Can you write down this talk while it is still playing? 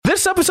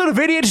This episode of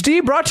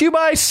ADHD brought to you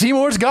by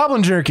Seymour's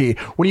Goblin Jerky.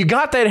 When you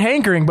got that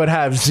hankering but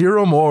have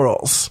zero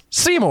morals.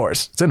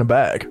 Seymour's, it's in a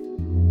bag.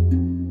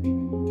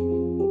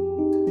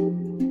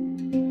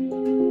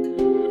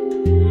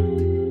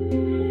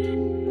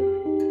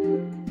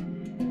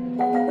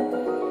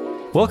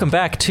 Welcome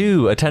back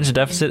to Attention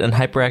Deficit and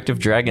Hyperactive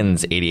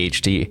Dragons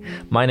ADHD.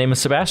 My name is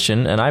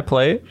Sebastian, and I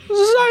play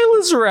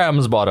Xylus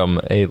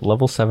Ramsbottom, a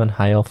level 7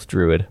 high elf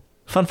druid.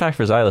 Fun fact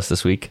for Xylus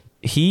this week: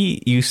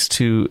 he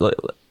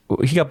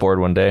got bored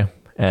one day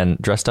and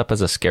dressed up as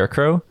a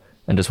scarecrow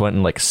and just went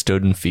and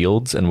stood in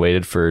fields and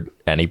waited for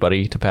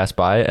anybody to pass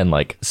by and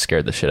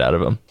scared the shit out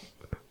of him.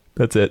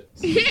 That's it.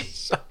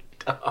 So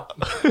dumb.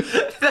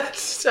 That's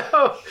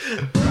so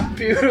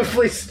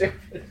beautifully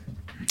stupid.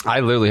 I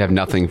literally have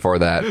nothing for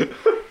that.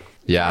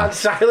 Yeah.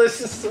 Silas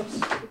is so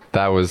stupid.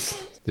 That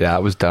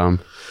was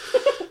dumb.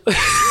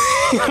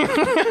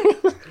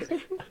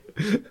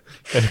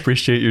 I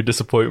appreciate your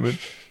disappointment.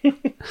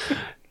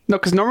 No,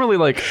 because normally,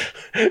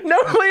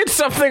 Normally it's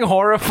something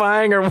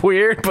horrifying or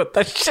weird, but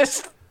that's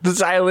just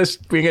Silas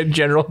being a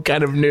general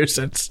kind of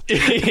nuisance.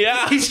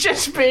 Yeah. He's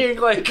just being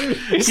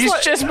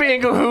just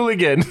being a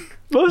hooligan.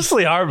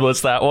 Mostly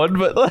harmless, that one,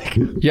 but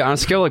yeah, on a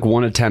scale of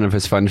 1 to 10 of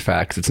his fun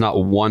facts, it's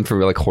not 1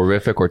 for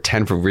horrific or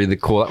 10 for really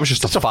cool. That was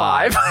just a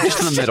 5. Just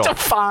in the middle.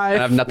 Just a 5.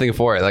 And I have nothing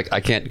for it. I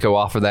can't go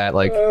off of that.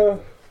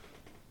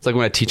 It's like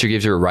when a teacher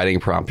gives you a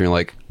writing prompt and you're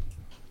like,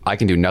 I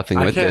can do nothing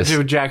with this. I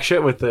can't do jack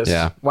shit with this.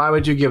 Yeah. Why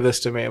would you give this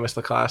to me,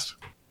 Mr. Class?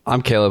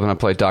 I'm Caleb, and I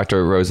play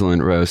Dr.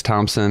 Rosalind Rose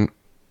Thompson.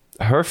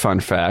 Her fun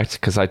fact,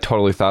 because I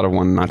totally thought of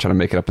one, not trying to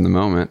make it up in the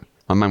moment.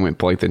 My mind went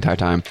blank the entire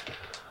time.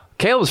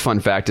 Caleb's fun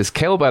fact is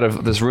Caleb, out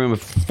of this room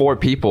of 4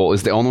 people,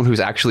 is the only one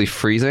who's actually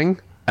freezing,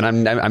 and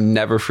I'm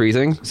never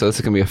freezing, so this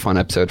is gonna be a fun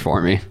episode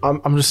for me.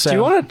 I'm just saying. do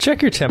you want to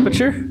check your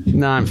temperature?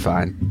 No, I'm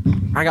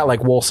fine. I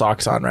got wool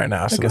socks on right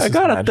now, so this I is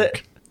got magic.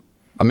 it.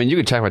 I mean, you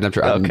can check my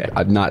temperature. Okay.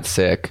 I'm not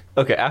sick.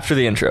 Okay, after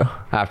the intro.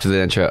 After the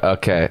intro,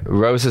 okay.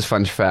 Rose's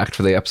fun fact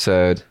for the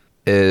episode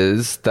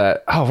is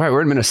that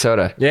we're in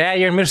Minnesota. Yeah,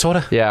 you're in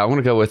Minnesota. Yeah, I want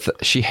to go with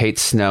she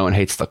hates snow and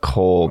hates the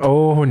cold.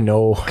 Oh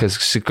no. Because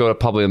she go to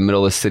probably the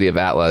middle of the city of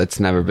Atla. It's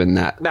never been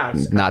that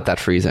not that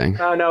freezing.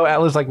 No,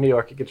 Atla's like New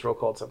York. It gets real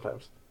cold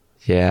sometimes.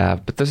 Yeah,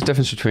 but there's a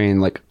difference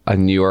between a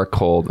New York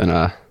cold and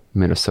a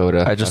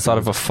Minnesota. I just thought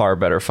of a far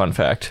better fun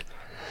fact.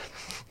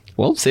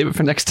 Well, save it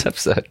for next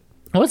episode.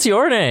 What's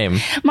your name?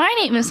 My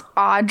name is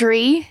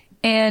Audrey,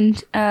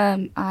 and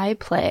I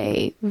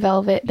play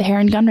Velvet, the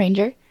Heron Gun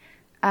Ranger.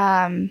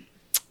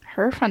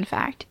 Her fun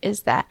fact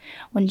is that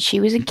when she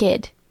was a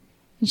kid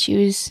and she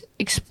was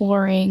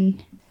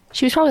exploring,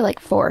 she was probably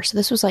 4, so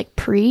this was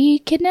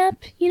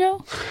pre-kidnap,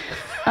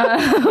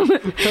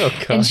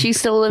 and she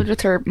still lived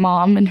with her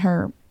mom and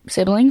her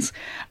siblings.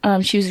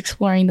 She was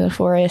exploring the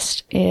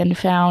forest and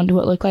found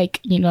what looked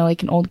like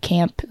an old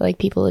camp,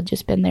 people had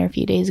just been there a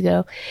few days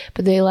ago,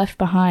 but they left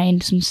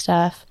behind some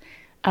stuff,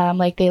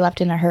 they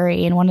left in a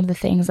hurry, and one of the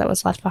things that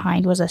was left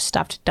behind was a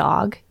stuffed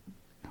dog,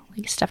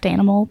 a stuffed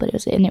animal, but it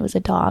was a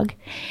dog.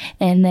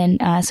 And then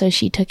so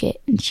she took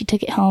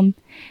it home,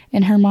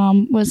 and her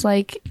mom was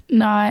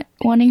not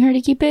wanting her to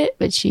keep it,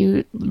 but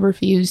she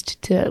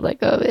refused to let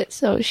go of it,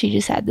 so she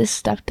just had this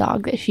stuffed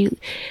dog that she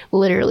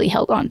literally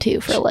held on to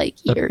for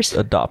years.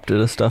 Adopted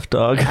a stuffed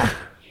dog.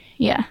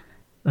 Yeah.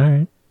 All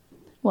right.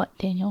 What,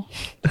 Daniel?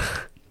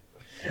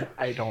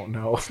 I don't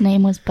know. His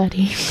name was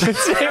Buddy.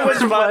 His name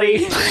was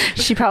Buddy.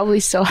 She probably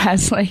still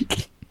has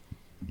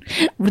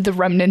the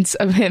remnants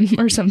of him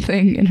or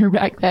something in her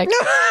backpack.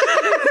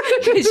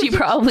 She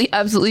probably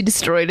absolutely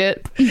destroyed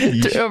it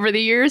over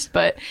the years,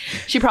 but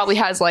she probably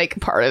has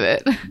part of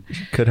it.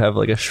 Could have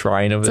a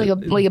shrine of it's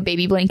it. like a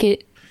baby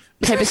blanket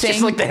type of thing.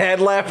 Just the head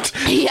left.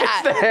 Yeah.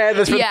 Just the head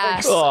that's been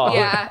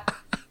Yeah.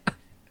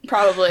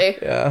 Probably.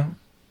 Yeah.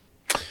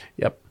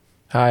 Yep.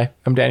 Hi,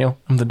 I'm Daniel.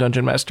 I'm the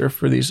dungeon master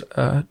for these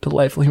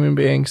delightful human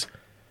beings.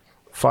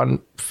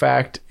 Fun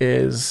fact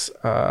is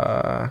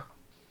I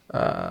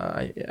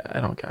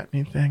don't got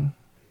anything.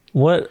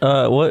 What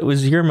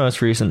was your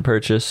most recent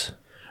purchase?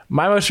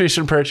 My most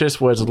recent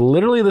purchase was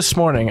literally this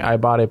morning. I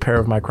bought a pair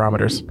of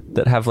micrometers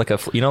That have the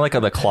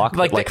clock, the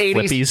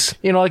 80s,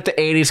 flippies. the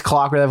 80s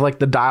clock where they have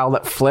the dial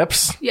that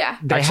flips. Yeah.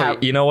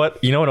 Actually, you know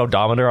what? You know an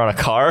odometer on a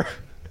car?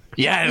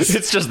 Yes.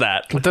 It's just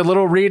that. With the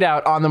little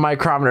readout on the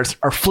micrometers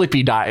are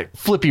flippy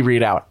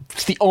readout.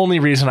 It's the only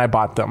reason I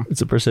bought them.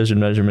 It's a precision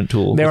measurement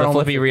tool. They With were a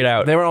flippy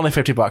readout. They were only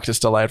 $50. It's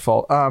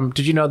delightful.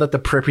 Did you know that the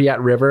Pripyat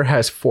River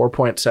has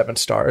 4.7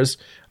 stars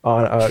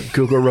on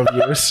Google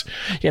reviews?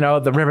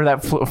 The river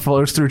that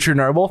flows through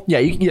Chernobyl. Yeah,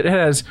 it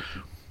has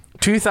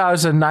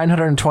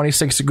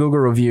 2,926 Google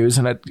reviews,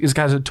 and it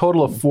has a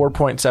total of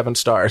 4.7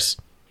 stars.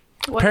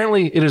 What?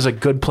 Apparently, it is a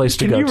good place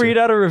to go. Can you read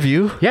out a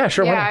review? Yeah,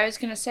 sure. Yeah, I was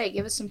going to say,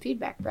 give us some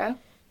feedback, bro.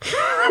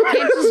 You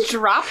can't just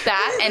drop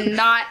that and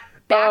not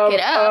back it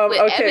up with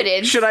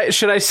evidence.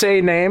 Should I say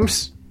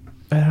names?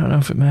 I don't know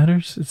if it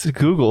matters. It's a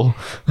Google.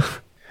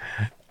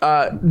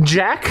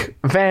 Jack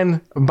Van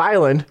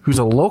Byland, who's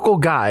a local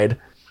guide,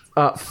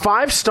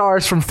 5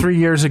 stars from 3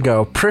 years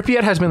ago.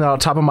 Pripyat has been on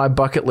top of my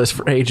bucket list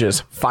for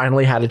ages.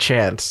 Finally had a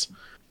chance.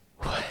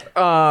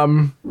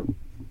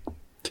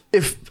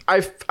 If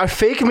I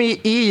fake me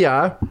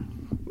Iya,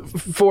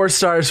 4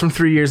 stars from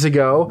 3 years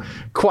ago.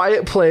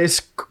 Quiet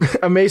place,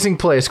 amazing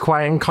place,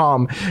 quiet and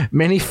calm.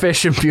 Many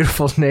fish and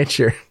beautiful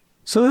nature.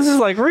 So this is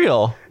like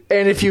real.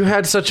 And if you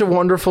had such a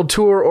wonderful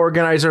tour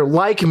organizer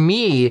like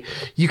me,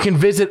 you can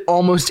visit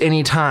almost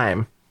any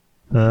time.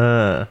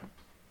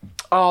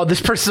 Oh,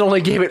 this person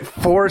only gave it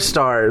 4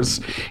 stars.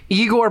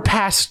 Igor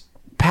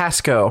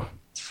Pasco.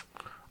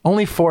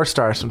 Only 4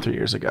 stars from 3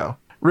 years ago.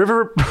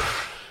 River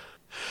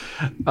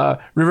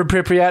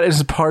Pripyat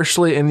is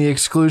partially in the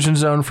exclusion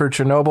zone for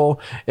Chernobyl.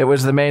 It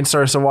was the main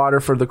source of water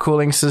for the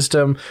cooling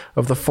system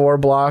of the 4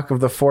 block of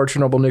the 4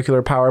 Chernobyl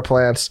nuclear power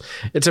plants.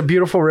 It's a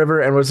beautiful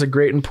river and was of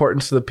great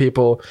importance to the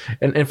people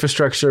and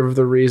infrastructure of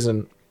the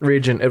region.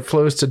 It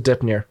flows to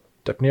Dnipro.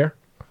 Dnipro?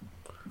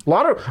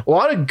 A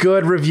lot of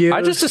good reviews.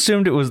 I just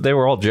assumed they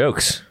were all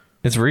jokes.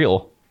 It's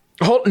real.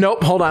 Hold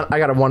on. I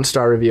got a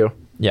 1-star review.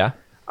 Yeah.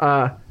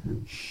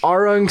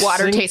 Arung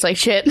Water Singh- tastes like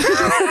shit.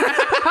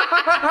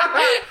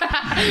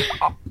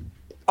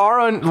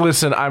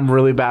 Listen, I'm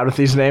really bad with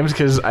these names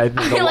because I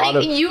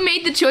think You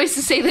made the choice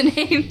to say the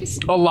names.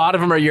 a lot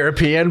of them are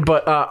European,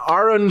 but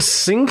Arun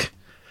Singh,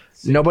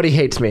 nobody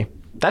hates me.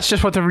 That's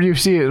just what the review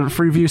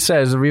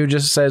says. The review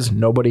just says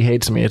nobody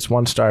hates me. It's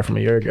 1 star from a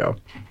year ago.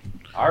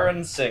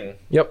 Arun Singh.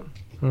 Yep.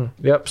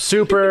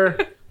 Super.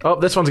 Oh,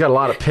 this one's got a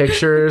lot of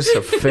pictures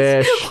of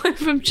fish. What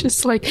if I'm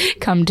just like,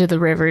 come to the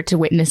river to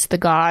witness the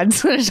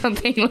gods or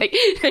something? Like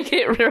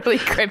get really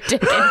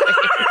cryptic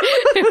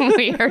and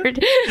weird.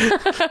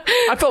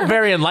 I felt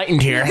very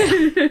enlightened here.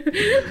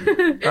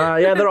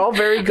 Yeah, they're all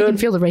very I can good.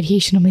 feel the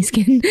radiation on my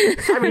skin.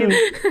 I mean,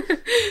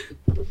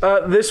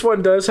 this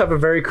one does have a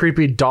very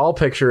creepy doll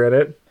picture in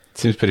it.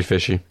 Seems pretty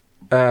fishy.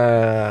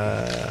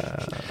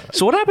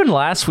 So what happened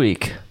last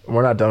week?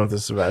 We're not done with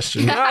this,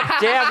 Sebastian. God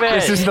damn it!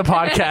 This is the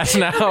podcast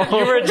now.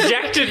 You were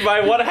rejected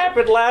by what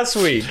happened last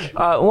week.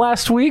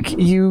 Last week,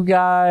 you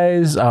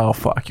guys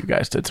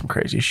did some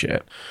crazy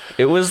shit.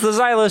 It was the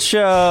Xylus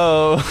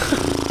show.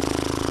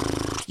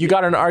 You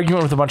got in an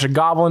argument with a bunch of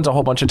goblins a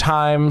whole bunch of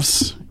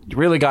times. You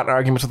really got in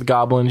arguments with the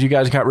goblins. You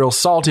guys got real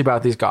salty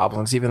about these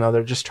goblins, even though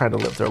they're just trying to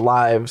live their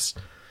lives.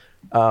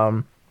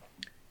 You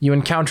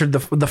encountered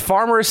the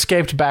farmer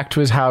escaped back to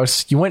his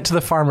house. You went to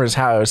the farmer's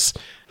house.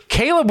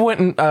 Caleb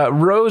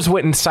Rose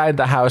went inside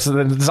the house, and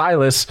then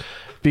Xylus,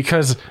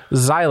 because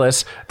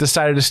Xylus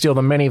decided to steal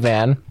the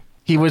minivan.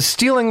 He was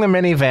stealing the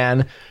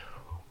minivan,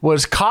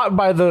 was caught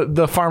by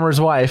the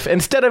farmer's wife.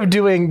 Instead of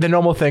doing the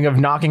normal thing of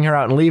knocking her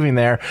out and leaving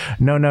there,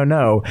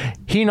 no.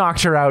 He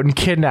knocked her out and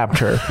kidnapped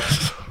her.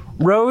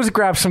 Rose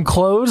grabbed some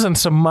clothes and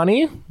some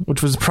money,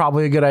 which was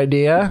probably a good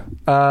idea.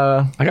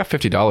 I got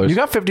 $50. You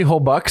got 50 whole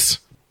bucks.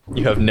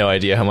 You have no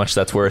idea how much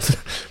that's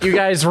worth. You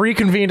guys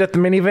reconvened at the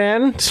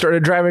minivan,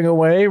 started driving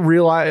away,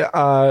 realized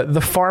the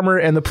farmer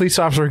and the police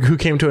officer who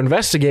came to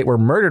investigate were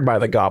murdered by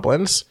the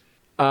goblins.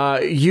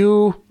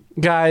 You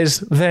guys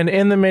then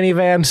in the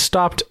minivan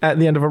stopped at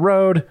the end of a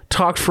road,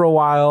 talked for a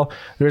while.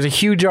 There was a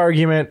huge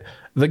argument.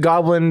 The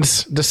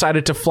goblins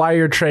decided to fly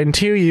your train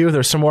to you.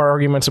 There's some more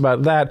arguments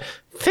about that.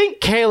 Think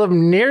Caleb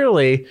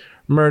nearly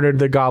murdered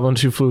the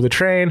goblins who flew the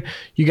train.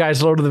 You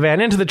guys loaded the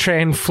van into the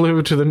train,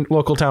 flew to the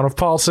local town of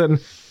Paulson.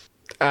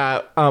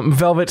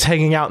 Velvet's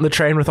hanging out in the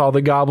train with all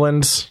the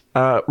goblins.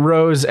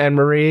 Rose and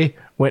Marie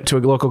went to a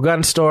local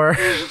gun store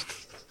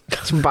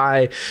to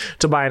buy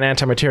an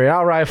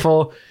anti-material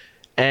rifle.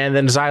 And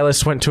then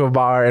Xylus went to a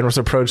bar and was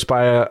approached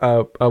by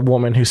a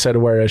woman who said,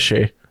 "Where is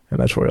she?" And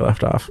that's where we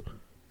left off.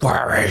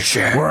 Where is she?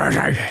 Where is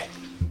she?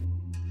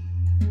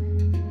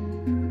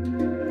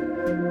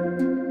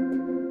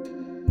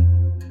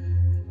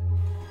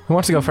 Who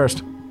wants to go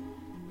first?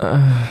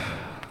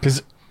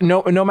 Because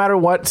no matter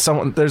what,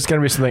 there's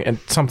going to be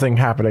something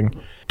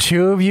happening.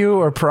 2 of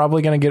you are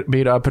probably going to get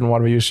beat up, and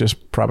 1 of you is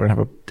just probably going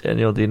to have a...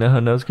 Daniel, do you know how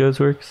nose goes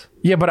works?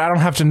 Yeah, but I don't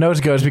have to nose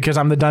goes because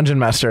I'm the dungeon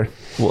master.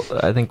 Well,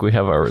 I think we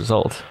have our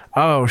result.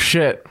 Oh,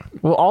 shit.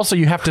 Well, also,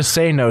 you have to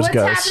say nose What's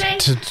goes.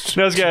 happening?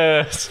 Nose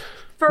goes.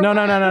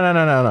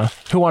 No.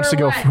 Who wants to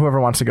go? what?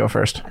 Whoever wants to go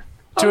first.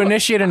 To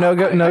initiate a nose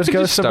goes,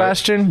 just start.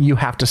 Sebastian, you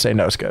have to say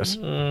nose goes.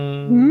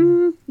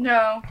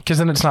 No, Because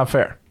then it's not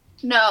fair.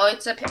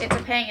 it's a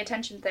paying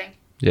attention thing.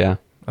 Yeah.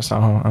 That's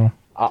not how...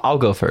 I'll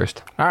go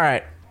first. All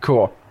right,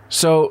 cool.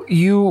 So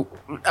you,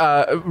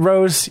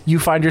 Rose, you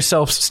find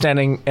yourself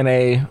standing in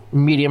a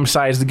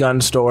medium-sized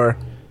gun store.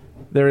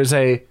 There is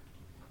There's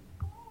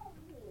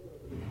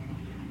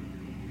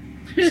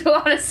a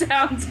lot of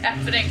sounds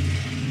happening.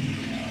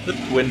 The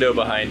window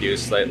behind you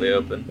is slightly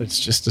open. It's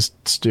just a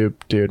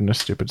stupid dude in a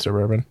stupid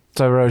Suburban.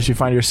 So, Rose, you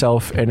find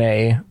yourself in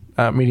a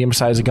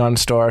medium-sized gun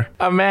store.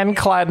 A man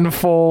clad in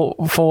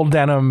full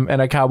denim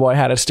and a cowboy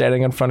hat is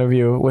standing in front of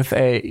you with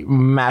a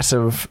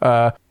massive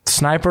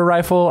sniper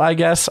rifle, I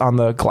guess, on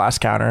the glass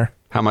counter.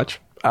 How much?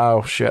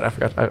 Oh, shit, I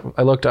forgot.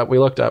 I looked up. We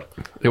looked up.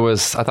 I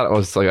thought it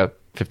was like a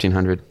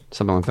 1,500,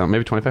 something like that.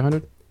 Maybe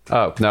 2,500?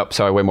 Oh, nope.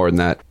 Sorry, way more than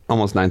that.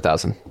 Almost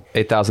 9,000.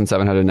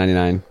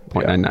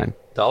 $8,799.99.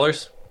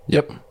 Dollars?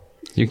 Yep.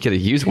 You can get a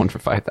used one for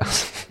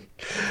 $5,000.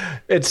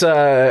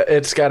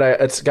 It's got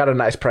a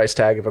nice price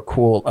tag of a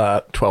cool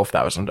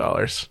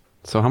 $12,000.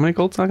 So how many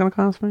gold's that going to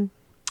cost me?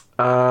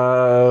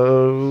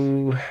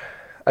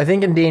 I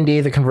think in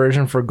D&D the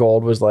conversion for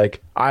gold was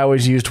like, I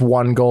always used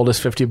 1 gold as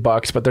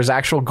 $50, but there's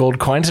actual gold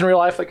coins in real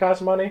life that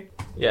cost money.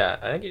 Yeah,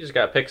 I think you just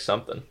gotta pick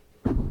something.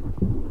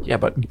 Yeah,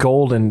 but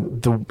gold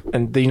in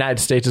the United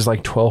States is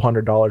like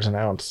 $1,200 an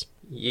ounce.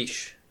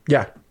 Yeesh.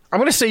 Yeah, I'm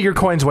gonna say your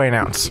coins weigh an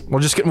ounce.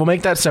 We'll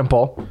make that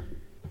simple.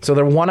 So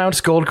they're 1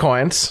 ounce gold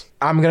coins.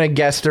 I'm gonna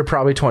guess they're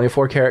probably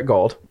 24 karat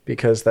gold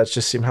because that's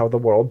just seem how the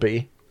world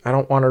be. I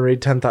don't want to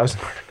read 10,000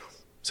 articles.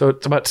 So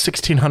it's about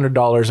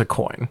 $1,600 a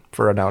coin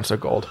for an ounce of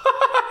gold.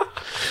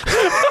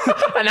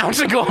 An ounce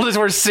of gold is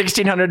worth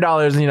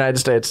 $1,600 in the United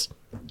States.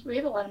 We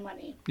have a lot of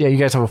money. Yeah, you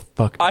guys have a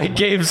fuck. I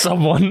gave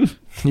someone.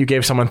 You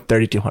gave someone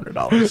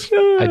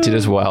 $3,200. I did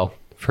as well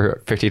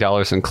for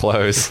 $50 in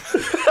clothes.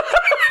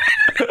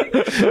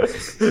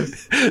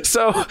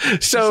 So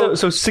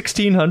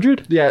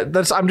 1,600? yeah,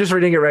 I'm just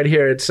reading it right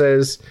here. It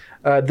says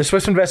the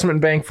Swiss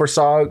Investment Bank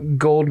foresaw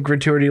gold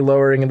gratuity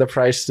lowering in the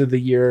price through the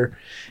year,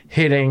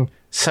 hitting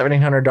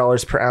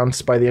 $1,700 per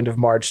ounce by the end of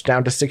March,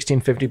 down to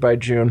 $1,650 by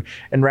June,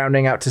 and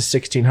rounding out to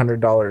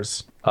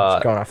 $1,600.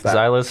 Going off that.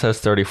 Xylus has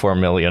 $34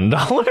 million.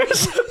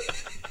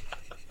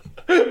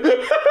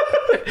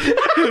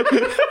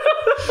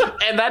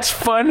 And that's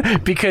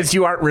fun because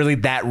you aren't really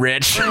that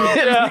rich.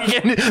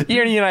 You're in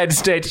the United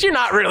States. You're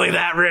not really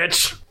that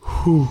rich.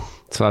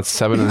 So that's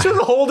 $7.5. Just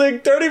holding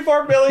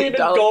 $34 million in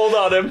gold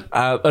on him.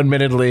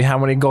 Admittedly, how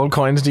many gold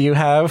coins do you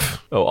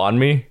have? Oh, on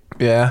me?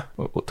 Yeah.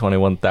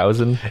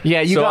 21,000.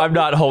 Yeah, so I'm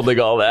not holding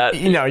all that.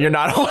 No, you're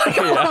not holding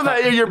all of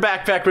that. Your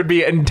backpack would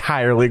be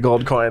entirely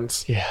gold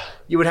coins. Yeah.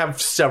 You would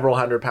have several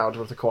 £100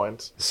 worth of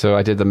coins. So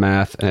I did the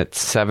math, and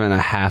it's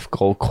 7.5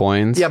 gold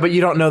coins. Yeah, but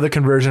you don't know the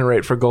conversion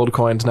rate for gold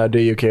coins now, do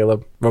you,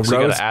 Caleb? Well, So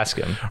you gotta ask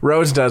him.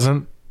 Rose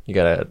doesn't. You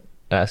gotta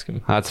ask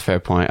him. That's a fair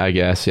point, I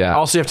guess. Yeah.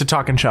 Also, you have to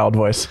talk in child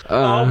voice.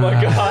 Oh my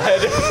god.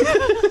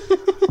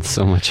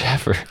 So much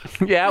effort.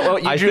 Yeah, well,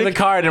 you drew the think-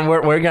 card, and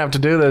we're going to have to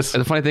do this. And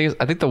the funny thing is,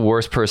 I think the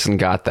worst person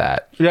got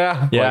that.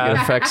 Yeah. Yeah. Like, it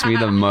affects me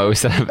the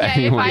most out of Yeah, if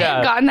anyone. I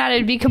had gotten that,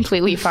 it'd be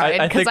completely fine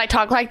I because think- I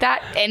talk like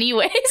that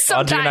anyway.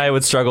 Audrey and I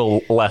would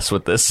struggle less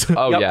with this.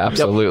 Oh, Yep, yeah, yep.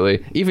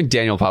 absolutely. Even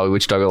Daniel probably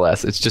would struggle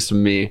less. It's just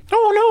me.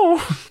 Oh, no.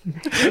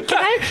 Can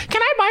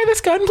I buy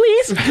this gun,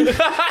 please?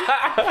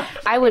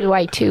 I would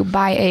like to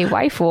buy a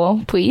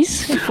rifle,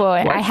 please. For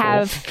I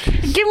have.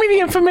 Give me the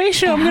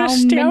information. I'm going to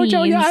stouge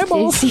out your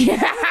eyeballs.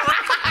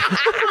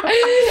 Hey,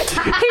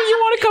 you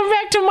want to come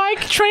back to my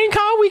train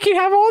car? We can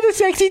have all the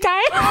sexy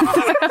time.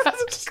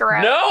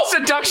 No!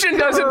 Seduction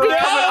doesn't become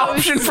an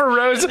option for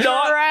Rose.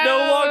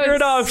 No longer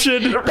an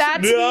option.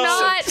 That's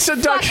not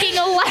fucking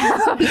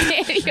allowed,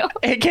 Daniel.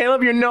 Hey,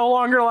 Caleb, you're no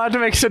longer allowed to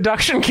make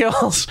seduction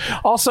kills.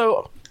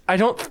 Also, I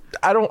don't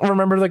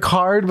remember the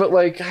card, but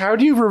like, how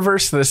do you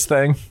reverse this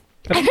thing?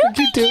 I don't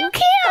think you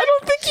can. I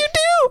don't think you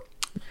do.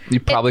 You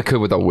probably could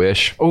with a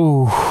wish.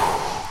 Ooh.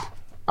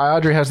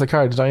 Audrey has the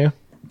cards, don't you?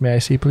 May I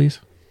see, please?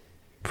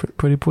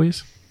 Pretty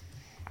please?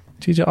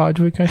 Teacher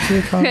Audrey, can I see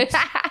the cards?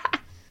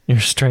 Your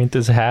strength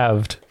is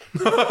halved.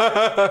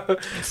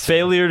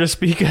 Failure to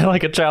speak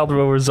like a child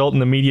will result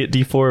in immediate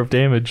D4 of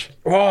damage.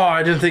 Oh,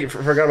 I didn't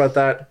forgot about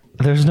that.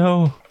 There's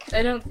I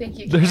don't think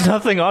you can. There's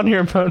nothing on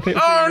your opponent.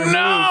 Oh,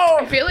 no!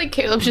 I feel like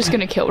Caleb's just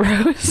gonna kill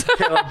Rose.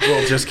 Caleb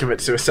will just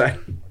commit suicide.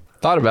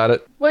 Thought about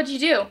it. What'd you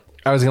do?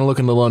 I was going to look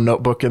in the little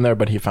notebook in there,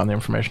 but he found the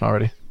information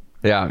already.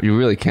 Yeah, you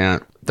really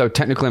can't. Though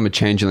technically I'm a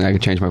changeling. I can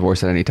change my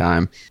voice at any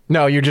time.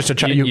 No, you're just a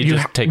child. You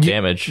just take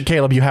damage.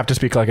 Caleb, you have to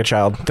speak like a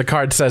child. The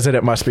card says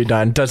it must be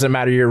done. Doesn't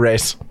matter your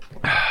race.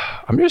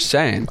 I'm just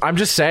saying. I'm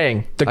just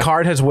saying. The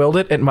card has willed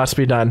it. It must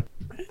be done.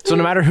 So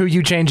no matter who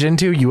you change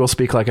into, you will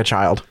speak like a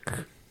child.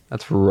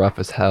 That's rough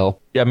as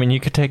hell. Yeah, I mean, you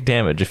could take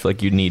damage if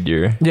like you need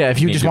your. Yeah, if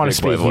you need just your want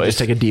to big boy speak, you voice. just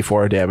take a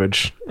D4 of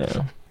damage.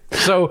 Yeah.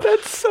 So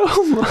That's so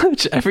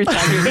much. Every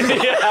time you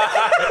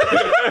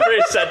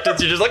Every sentence,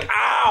 you're just like,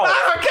 ow!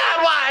 oh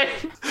God, why?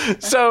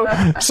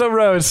 So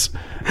Rose,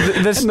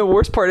 this And the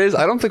worst part is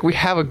I don't think we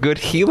have a good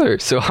healer.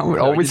 So I would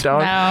always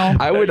don't. No.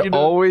 I would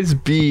always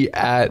be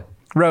at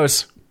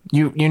Rose,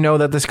 you know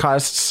that this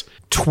costs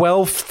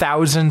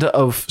 12,000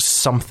 of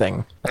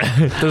something.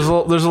 There's a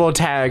little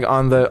tag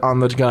on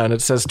the gun.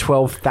 It says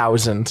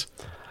 12,000,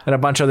 and a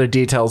bunch of other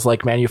details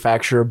like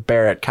manufacturer,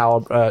 Barrett,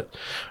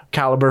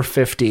 caliber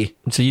 50,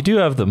 So you do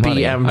have the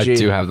money. BMG. I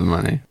do have the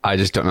money. I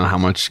just don't know how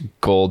much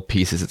gold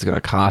pieces it's going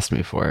to cost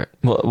me for it.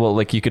 Well,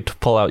 like you could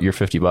pull out your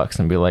 $50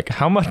 and be like,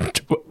 how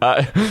much?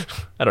 I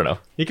don't know.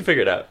 You can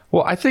figure it out.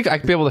 Well, I think I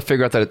could be able to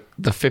figure out that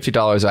the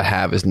 $50 I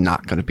have is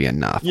not going to be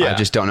enough. Yeah. I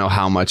just don't know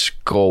how much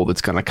gold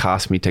it's going to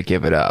cost me to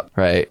give it up,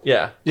 right?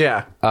 Yeah.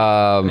 Yeah.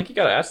 I think you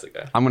gotta ask the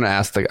guy. I'm going to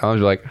ask I'll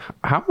be like,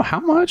 how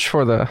much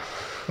for the...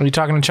 Are you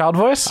talking in child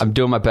voice? I'm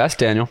doing my best,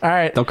 Daniel. All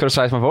right. Don't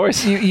criticize my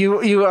voice.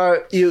 You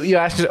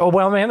asked oh,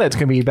 well, man, that's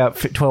going to be about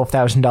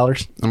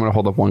 $12,000. I'm going to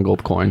hold up one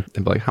gold coin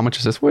and be like, how much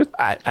is this worth?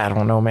 I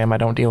don't know, ma'am. I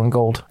don't deal in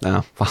gold.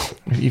 No. Well,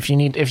 If you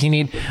need,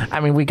 I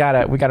mean, we got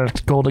a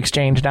gold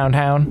exchange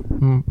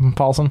downtown in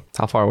Paulson.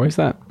 how far away is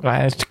that?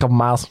 It's a couple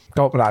miles.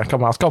 Not a couple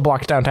miles. Couple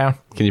blocks downtown.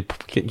 Can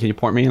you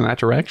point me in that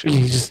direction?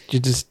 You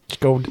just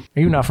go. Are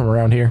you not from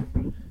around here?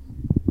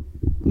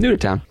 New to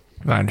town.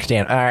 I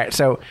understand. All right,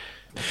 so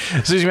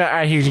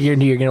you're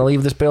gonna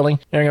leave this building.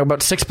 You're gonna go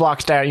about 6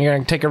 blocks down. You're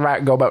gonna take a right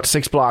and go about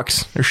 6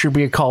 blocks. There should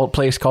be a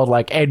place called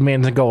like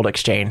Edmonds and Gold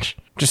Exchange.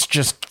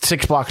 Just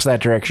 6 blocks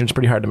that direction. It's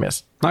pretty hard to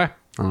miss. Okay.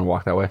 I'm going to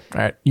walk that way.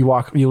 All right,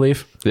 you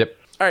leave. Yep.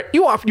 All right,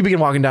 you begin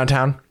walking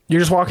downtown. You're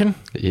just walking.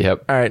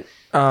 Yep. All right.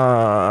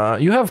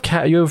 You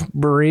have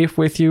Marie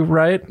with you,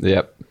 right?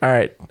 Yep. All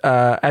right.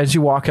 As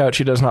you walk out,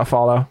 she does not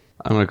follow.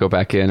 I'm going to go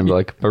back in and be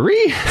like,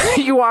 Marie!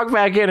 You walk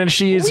back in and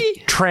she is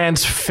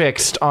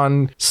transfixed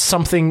on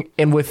something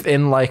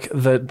within like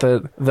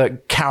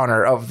the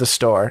counter of the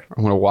store.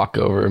 I'm going to walk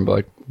over and be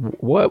like,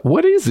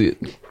 what is it?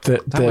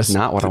 That was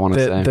not what I want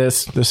to say.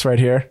 This right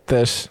here.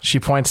 This. She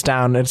points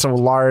down. It's a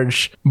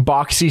large,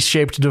 boxy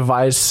shaped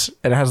device,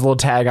 and it has a little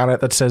tag on it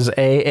that says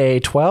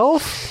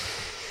AA12.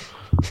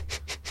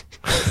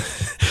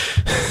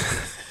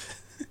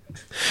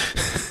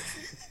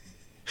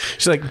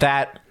 She's like,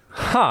 that.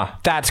 Huh.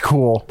 That's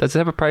cool. Does it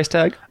have a price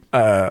tag?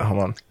 Hold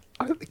on.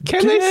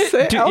 Can they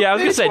say? I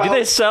was gonna say, do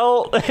they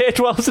sell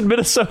AA12s in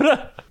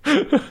Minnesota?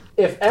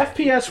 If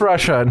FPS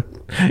Russia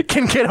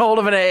can get hold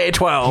of an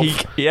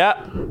AA12,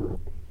 Yeah.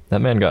 That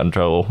man got in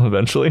trouble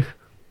eventually.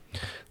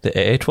 The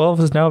AA12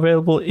 is now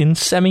available in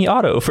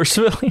semi-auto for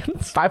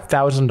civilians.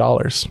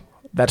 $5,000.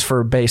 That's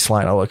for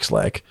baseline, it looks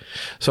like.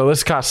 So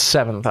this costs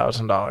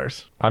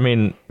 $7,000. I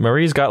mean,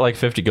 Marie's got like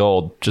 50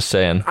 gold, just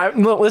saying.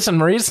 Listen,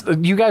 Maurice,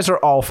 you guys are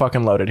all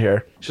fucking loaded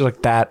here. She's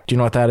like, that. Do you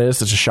know what that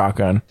is? It's a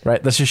shotgun,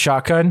 right? That's a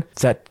shotgun.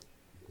 It's that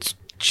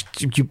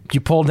you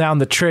pull down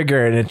the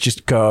trigger and it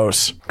just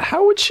goes.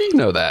 How would she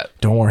know that?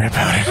 Don't worry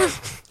about it.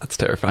 That's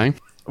terrifying.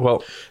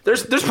 Well,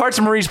 There's parts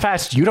of Marie's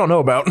past you don't know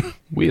about.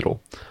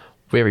 Weedle.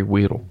 Very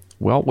Weedle.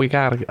 Well, we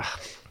gotta...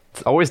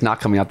 It's always not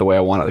coming out the way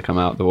I want it to come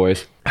out, the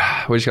boys.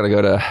 We just gotta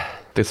go to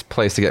this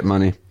place to get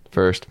money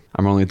first.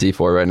 I'm rolling a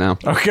D4 right now.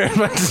 Okay, I'm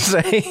about to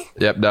say.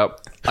 Yep, nope.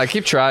 I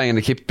keep trying and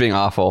it keeps being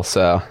awful,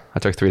 so I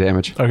took 3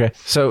 damage. Okay,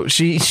 so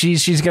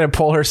she's gonna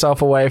pull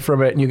herself away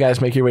from it, and you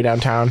guys make your way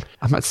downtown.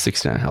 I'm at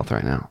 69 health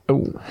right now.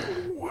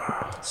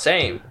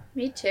 Same.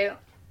 Me too.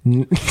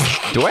 Do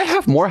I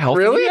have more health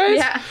than you guys?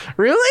 Yeah.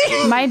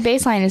 Really? My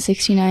baseline is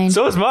 69.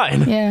 So is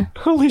mine. Yeah.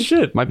 Holy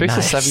shit. My base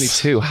is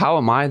 72. How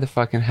am I the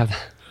fucking have?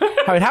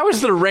 I mean, how is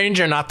the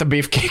ranger not the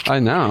beefcake? I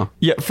know.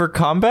 Yeah, for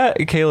combat,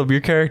 Caleb,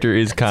 your character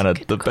is kind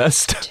of the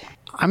best.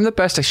 I'm the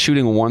best at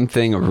shooting one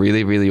thing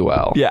really, really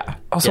well. Yeah.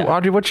 Also, Yeah.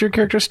 Audrey, what's your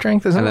character's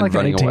strength? Isn't And it then like an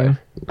running 18? away.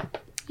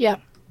 Yeah.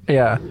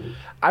 Yeah.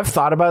 I've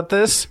thought about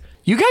this.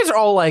 You guys are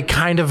all like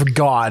kind of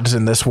gods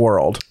in this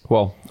world.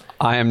 Well,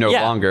 I am no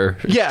Yeah. longer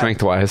Yeah.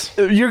 strength-wise.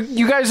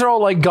 You guys are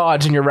all like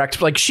gods in your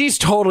rect. Like she's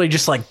totally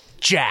just like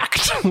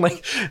jacked.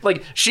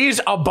 like she's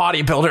a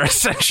bodybuilder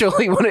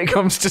essentially when it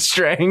comes to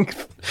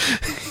strength.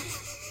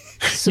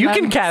 So You that-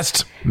 can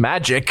cast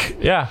magic,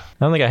 Yeah.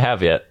 I don't think I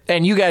have yet.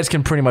 and you guys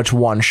can pretty much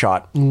one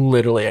shot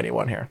literally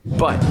anyone here.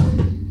 But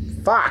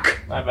fuck.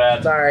 My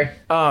bad. Sorry.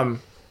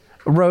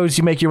 Rose,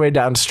 you make your way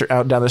down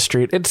the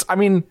street. It's, I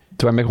mean,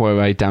 Do I make my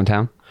way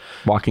downtown?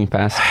 Walking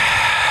fast?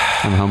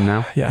 I'm home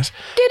now. yes.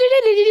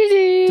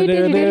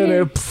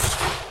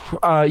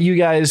 You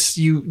guys,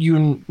 you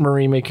and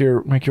Marie make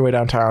your way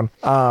downtown.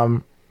 I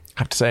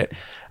have to say it.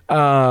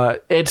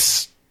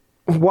 It's,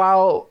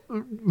 while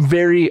a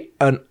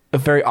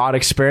very odd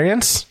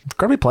experience, it's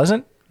gonna be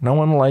pleasant. No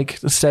one like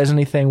says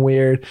anything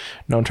weird.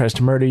 No one tries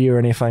to murder you or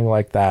anything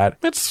like that.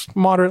 It's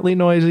moderately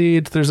noisy.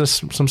 There's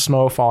some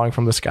snow falling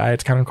from the sky.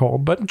 It's kind of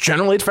cold, but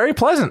generally it's very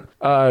pleasant.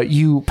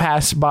 You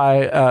pass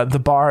by the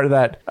bar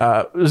that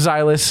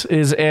Xylus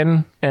is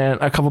in,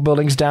 and a couple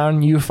buildings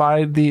down, you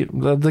find the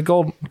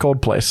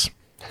gold place.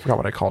 I forgot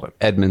what I called it.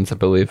 Edmonds, I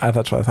believe.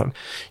 That's what I thought.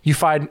 You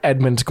find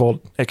Edmund's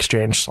Gold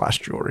Exchange /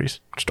 jewelry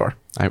store.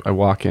 I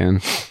walk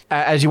in.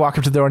 As you walk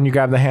up to the door and you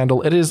grab the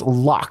handle, it is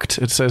locked.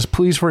 It says,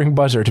 "Please ring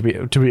buzzer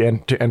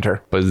to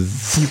enter."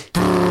 Buzz.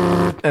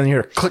 And you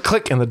hear click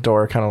click, and the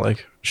door kind of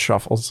like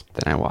shuffles.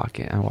 Then I walk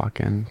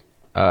in.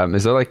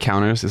 Is there like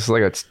counters? Is this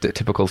like a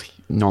typical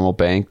normal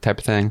bank type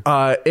of thing?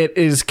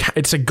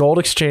 It's a gold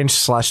exchange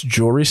 /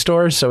 jewelry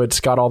store, so it's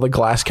got all the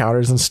glass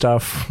counters and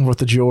stuff with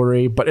the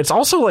jewelry, but it's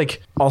also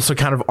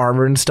kind of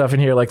armored and stuff in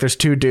here. Like there's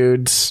 2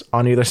 dudes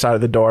on either side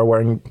of the door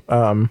wearing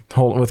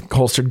with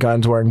holstered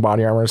guns, wearing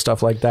body armor and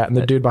stuff like that. And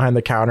the dude behind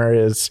the counter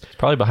is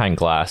Probably behind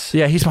glass.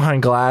 yeah, he's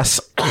behind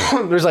glass.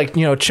 There's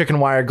chicken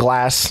wire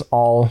glass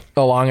all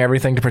along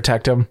everything to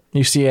protect him.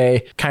 You see a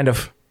kind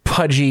of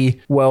pudgy,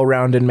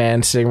 well-rounded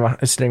man sitting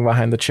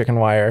behind the chicken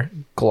wire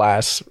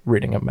glass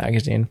reading a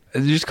magazine.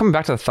 Just coming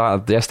back to the thought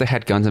of, yes, they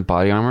had guns and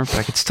body armor, but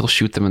I could still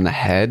shoot them in the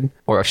head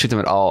or shoot them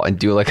at all and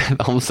do like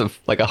almost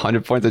like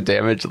 100 points of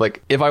damage.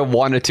 Like if I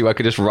wanted to, I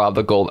could just rob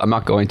the gold. I'm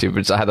not going to, but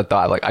just I had the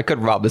thought like I could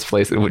rob this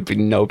place and it would be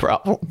no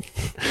problem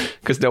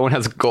because no one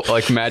has gold,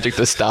 like magic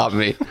to stop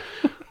me.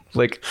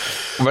 Like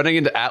running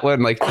into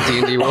Atlan, like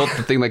D&D world,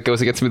 the thing that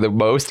goes against me the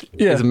most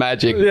is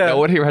magic. Yeah. No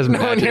one here has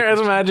magic. No one here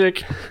has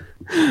magic.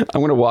 I'm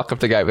going to walk up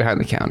to the guy behind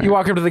the counter. You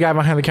walk up to the guy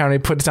behind the counter, he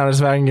puts down his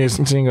bag and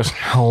goes,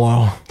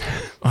 hello,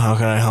 how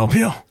can I help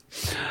you?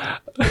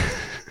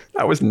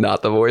 That was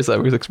not the voice I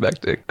was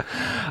expecting.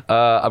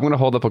 I'm going to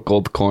hold up a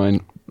gold coin.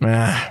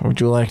 Would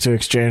you like to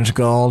exchange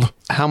gold?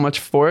 How much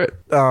for it?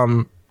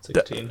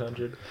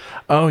 1,600.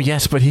 Oh,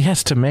 yes, but he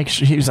has to make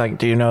sure. He was like,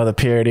 do you know the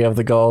purity of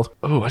the gold?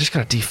 Oh, I just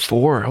got a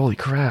D4. Holy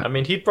crap. I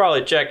mean, he'd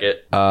probably check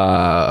it.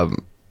 Yeah,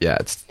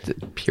 it's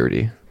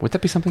purity. Would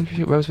that be something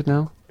Rose would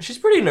know? She's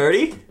pretty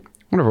nerdy.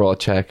 I'm going to roll a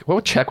check.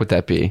 What check would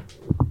that be?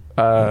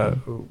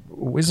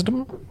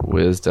 Wisdom?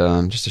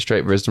 Wisdom. Just a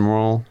straight wisdom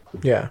roll?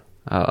 Yeah.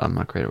 I'm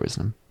not great at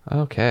wisdom.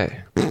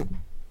 Okay.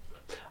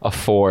 A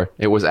 4.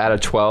 It was at a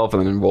 12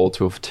 and then rolled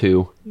to a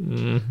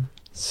 2.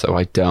 So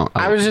I don't.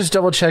 I was just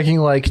double checking,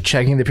 like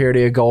checking the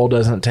purity of gold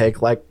doesn't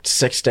take like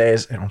 6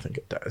 days. I don't think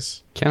it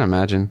does. Can't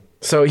imagine.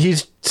 So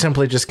he's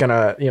simply just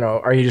gonna,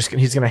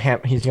 he's gonna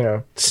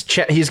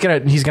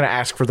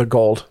ask for the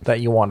gold that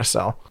you want to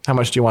sell. How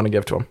much do you want to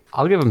give to him?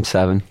 I'll give him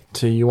 7.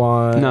 So you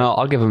want? No,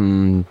 I'll give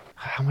him...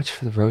 How much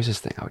for the roses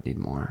thing? I would need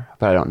more,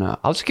 but I don't know.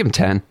 I'll just give him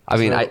 10. I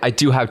mean, I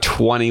do have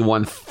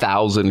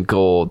 21,000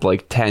 gold.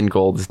 Like 10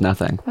 gold is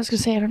nothing. I was gonna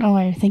say I don't know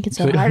why you're thinking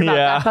so hard about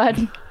Yeah. that,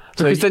 bud.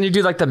 So because then you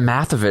do like the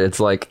math of it. It's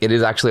like it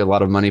is actually a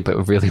lot of money, but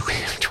really we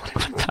have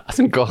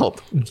 21,000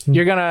 gold.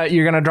 You're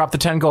gonna drop the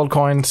 10 gold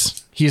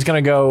coins. He's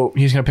gonna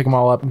pick them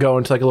all up, go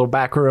into like a little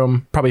back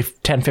room. Probably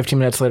 10, 15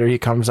 minutes later, he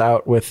comes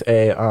out with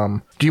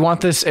a, do you want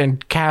this in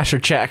cash or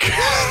check?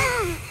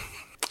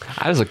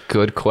 That is a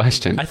good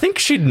question. I think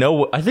she'd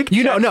know. I think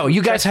You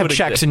guys have would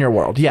checks exist. in your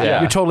world. Yeah,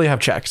 Yeah. you totally have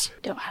checks.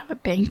 Don't have a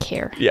bank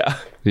here. Yeah.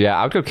 Yeah,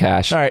 I'll go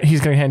cash. All right, he's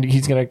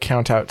gonna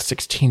count out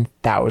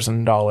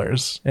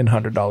 $16,000 in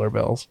 $100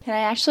 bills. Can I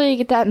actually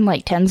get that in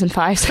like tens and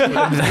fives?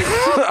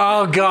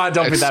 Oh God,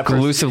 don't be that person.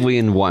 Exclusively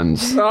in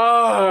ones.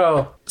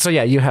 Oh, so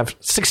yeah, you have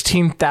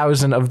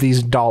 16,000 of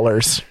these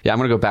dollars. Yeah, I'm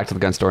gonna go back to the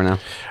gun store now. All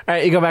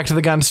right, you go back to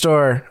the gun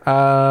store.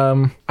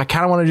 I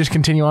kind of want to just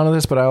continue on to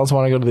this, but I also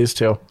want to go to these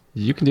two.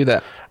 You can do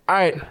that. All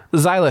right,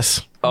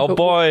 Xylus. Oh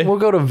boy. We'll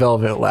go to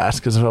Velvet last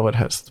because Velvet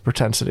has the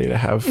propensity to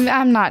have.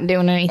 I'm not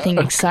doing anything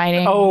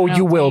exciting. Oh, I don't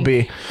you will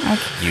think.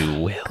 be. You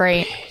will.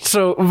 Great.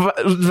 So,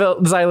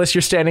 Xylus,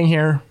 you're standing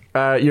here.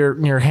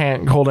 Your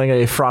hand holding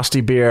a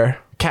frosty beer.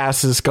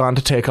 Cass has run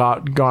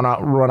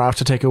off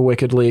to take a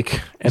wicked leak,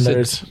 and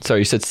Sorry,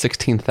 you said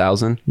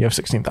 16,000. you have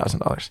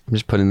 $16,000. I'm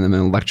just putting them in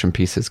Electrum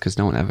pieces because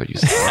no one ever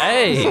uses them.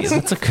 Hey,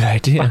 that's a good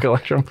idea.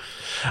 Electrum.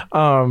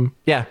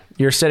 Yeah,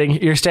 you're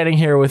standing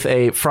here with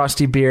a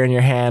frosty beer in your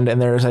hand, and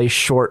there's a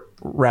short,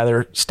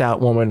 rather stout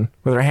woman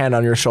with her hand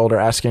on your shoulder,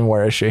 asking,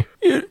 "Where is she?"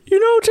 You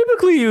know,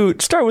 typically you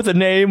start with a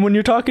name when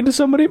you're talking to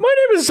somebody. My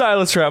name is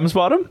Silas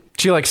Ramsbottom.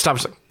 She like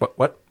stops.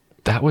 What?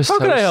 That was How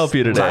so can I help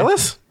you today?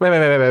 Xylus?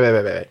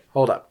 Wait.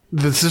 Hold up.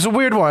 This is a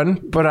weird one,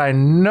 but I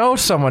know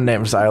someone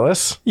named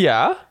Xylus.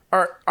 Yeah.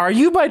 Are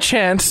you by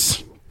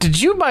chance?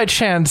 Did you by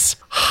chance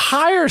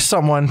hire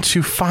someone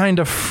to find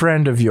a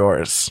friend of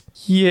yours?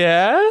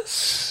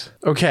 Yes.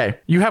 Okay,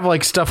 you have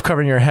like stuff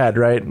covering your head,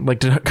 right? Like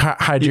to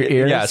hide your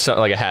ears. Yeah, it's not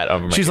like a hat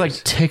over my She's like,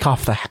 ears. take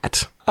off the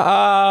hat.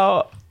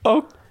 Oh,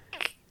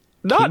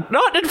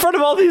 not in front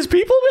of all these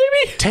people,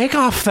 maybe? Take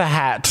off the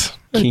hat.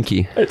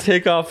 Kinky.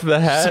 Take off the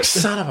hat.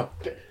 Son of a.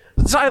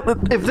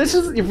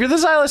 If you're the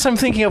Xylus I'm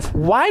thinking of,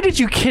 why did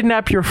you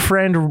kidnap your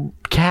friend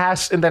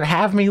Cass and then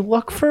have me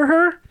look for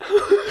her?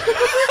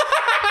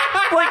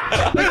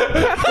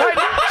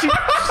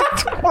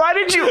 Why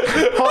did you?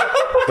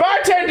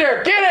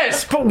 Bartender,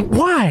 Guinness! But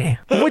why?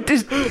 What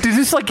is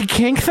this like a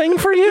kink thing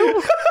for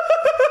you?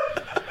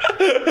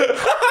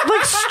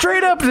 Like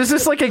straight up, is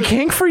this like a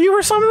kink for you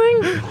or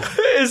something?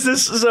 Is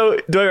this so?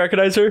 Do I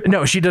recognize her?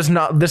 No, she does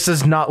not. This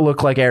does not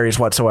look like Ares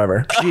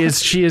whatsoever.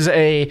 She is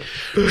a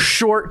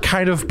short,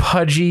 kind of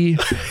pudgy,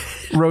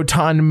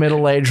 rotund,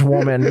 middle-aged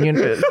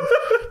woman.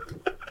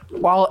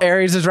 While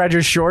Ares is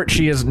rather short,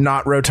 she is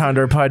not rotund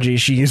or pudgy.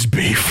 She is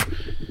beef.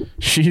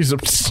 She's a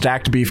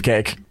stacked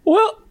beefcake.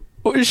 Well,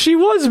 she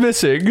was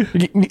missing,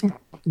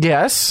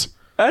 Yes.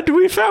 and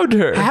we found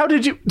her. How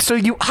did you? So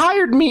you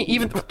hired me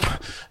even?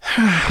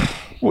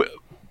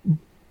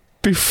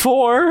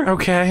 Before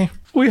Okay.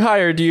 we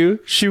hired you,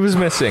 she was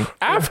missing.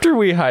 After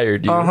we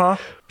hired you,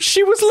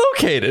 she was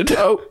located.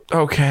 Oh,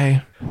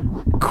 okay.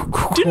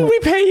 Didn't we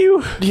pay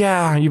you?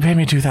 Yeah, you paid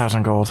me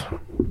 2,000 gold.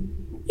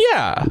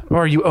 Yeah,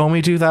 Or you owe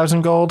me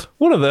 2,000 gold.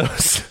 one of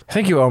those. I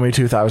think you owe me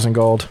 2,000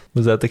 gold.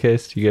 Was that the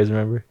case? Do you guys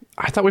remember?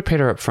 I thought we paid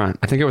her up front.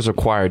 I think it was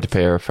required to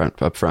pay her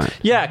up front.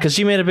 Yeah, because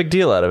she made a big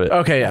deal out of it.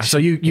 Okay, yeah. So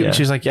you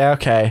she's like, yeah,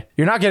 okay.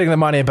 You're not getting the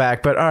money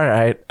back, but all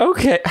right.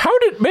 Okay,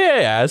 may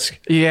I ask?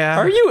 Yeah.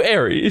 Are you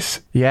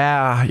Ares?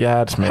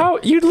 Yeah, it's me. How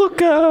you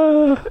look?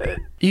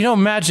 You know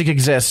magic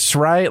exists,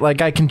 right?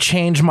 Like I can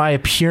change my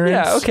appearance.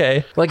 Yeah,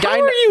 okay. Like how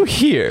are you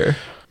here?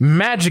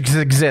 Magic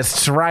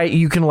exists, right?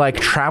 You can like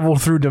travel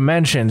through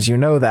dimensions. You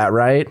know that,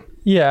 right?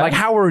 Yeah. Like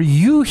how are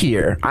you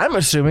here? I'm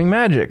assuming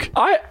magic.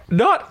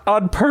 Not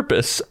on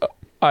purpose.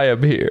 I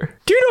am here.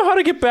 Do you know how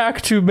to get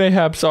back to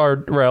mayhaps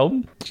our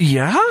realm?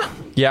 Yeah?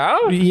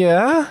 Yeah?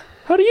 Yeah.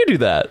 How do you do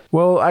that?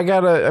 Well,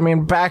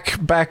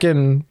 back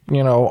in,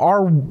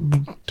 our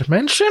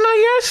dimension,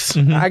 I guess.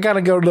 Mm-hmm. I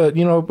gotta go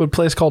to, a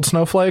place called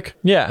Snowflake.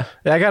 Yeah.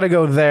 I gotta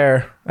go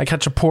there. I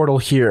catch a portal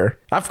here.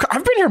 I've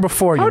been here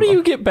before. How do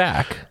you get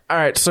back? All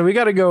right, so we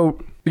gotta go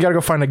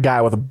find a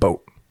guy with a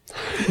boat,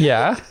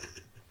 Yeah.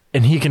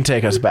 and he can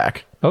take us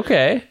back.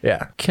 Okay.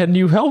 Yeah. Can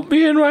you help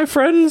me and my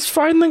friends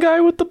find the guy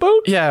with the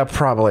boat? Yeah,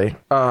 probably.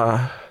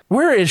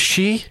 Where is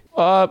she?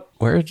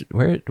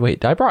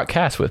 Wait, I brought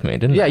Cass with me,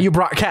 didn't I? Yeah, you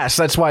brought Cass.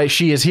 That's why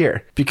she is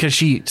here, because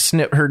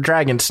her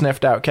dragon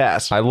sniffed out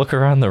Cass. I look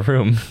around the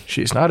room.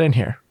 She's not in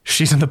here.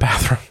 She's in the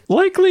bathroom.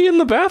 Likely in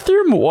the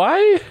bathroom?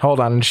 Why? Hold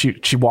on. And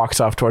she walks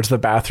off towards the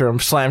bathroom,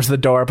 slams the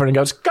door open, and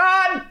goes,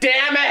 God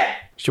damn it!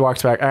 She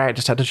walks back. All right,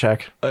 just had to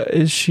check.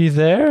 Is she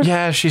there?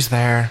 Yeah, she's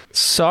there.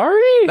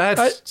 Sorry?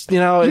 That's,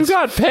 you it's,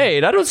 got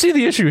paid. I don't see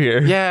the issue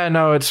here. Yeah,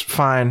 no, it's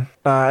fine.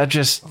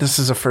 This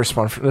is a first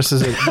one. This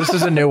is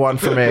a new one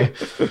for me.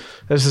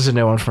 This is a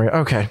new one for me.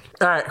 Okay.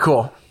 All right,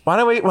 cool. Why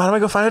don't we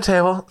go find a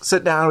table,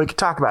 sit down, and we can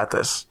talk about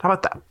this. How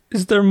about that?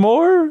 Is there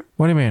more?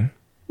 What do you mean?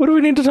 What do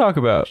we need to talk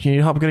about? You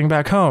need help getting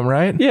back home,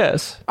 right?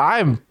 Yes.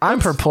 I'm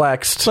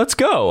perplexed. Let's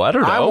go. I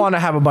don't know. I want to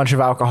have a bunch of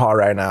alcohol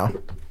right now.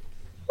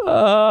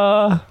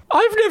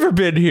 I've never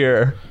been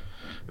here.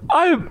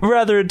 I'm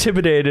rather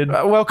intimidated.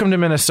 Welcome to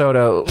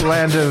Minnesota,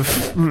 land of,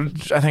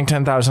 I think,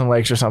 10,000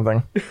 lakes or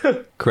something.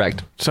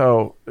 Correct.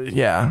 So,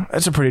 yeah,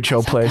 it's a pretty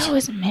chill place. That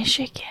was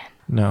Michigan.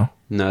 No,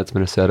 it's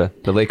Minnesota.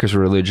 The Lakers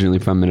were originally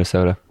from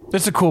Minnesota.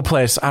 it's a cool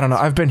place. I don't know.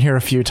 I've been here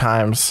a few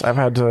times. I've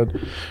had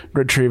to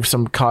retrieve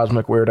some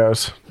cosmic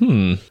weirdos.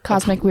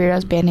 Cosmic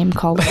Weirdos band name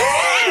called.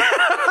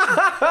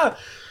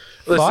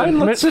 Fine,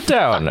 let's sit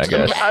down, I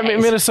guess. I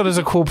mean, Minnesota's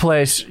a cool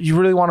place. You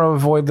really want to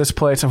avoid this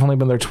place. I've only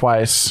been there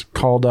twice.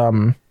 Called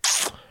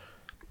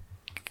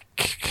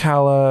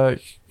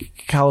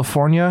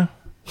California.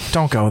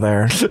 Don't go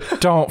there.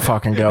 Don't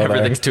fucking go there.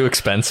 Everything's too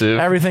expensive.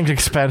 Everything's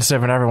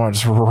expensive and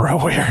everyone's real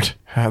weird.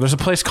 There's a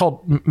place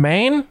called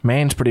Maine.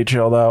 Maine's pretty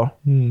chill though.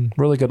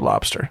 Really good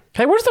lobster.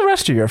 Hey, where's the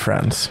rest of your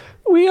friends?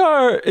 We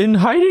are in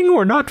hiding.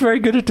 We're not very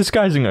good at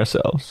disguising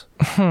ourselves.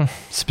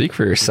 Speak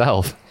for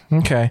yourself.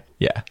 Okay.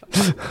 Yeah.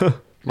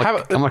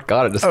 I'm not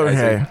god at disguising.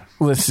 Okay.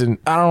 Listen,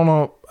 I don't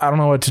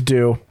know what to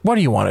do. What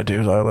do you want to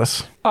do,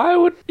 Silas? I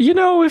would,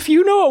 if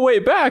you know a way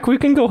back, we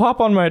can go hop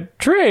on my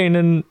train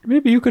and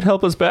maybe you could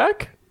help us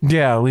back.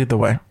 Yeah, lead the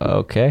way.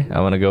 Okay. I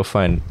want to go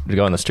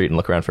on the street and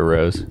look around for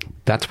Rose.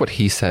 That's what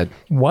he said.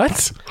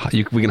 What?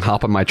 We can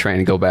hop on my train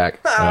and go back.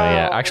 Oh,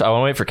 yeah. Actually, I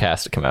want to wait for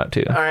Cass to come out,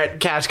 too. All right,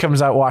 Cass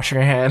comes out washing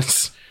her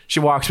hands. She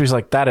walks me. She's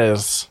like, that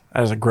is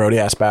a grody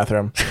ass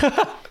bathroom.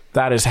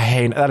 That is a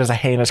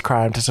heinous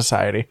crime to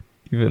society.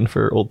 Even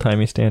for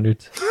old-timey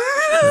standards.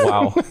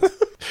 Wow.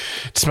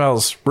 It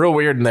smells real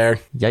weird in there.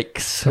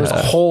 Yikes. There's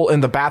a hole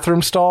in the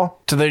bathroom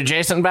stall to the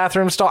adjacent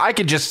bathroom stall. I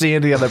could just see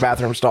into the other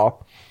bathroom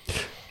stall.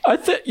 I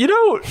think,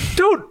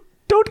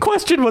 don't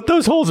question what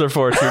those holes are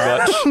for too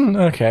much.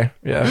 Okay,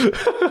 yeah.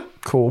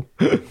 Cool.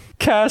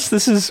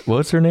 Cass,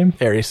 what's her name?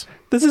 Aries.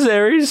 This is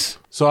Aries.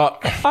 So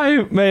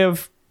I may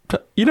have,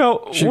 we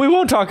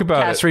won't talk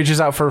about Cass it. reaches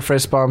out for a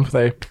fist bump.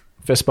 They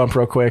fist bump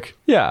real quick.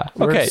 Yeah.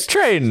 Okay.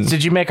 Train.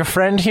 Did you make a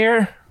friend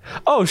here?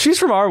 Oh, she's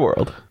from our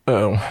world.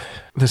 Oh,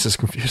 this is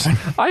confusing.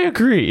 I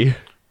agree.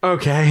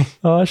 Okay.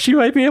 She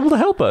might be able to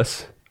help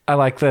us. I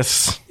like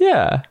this.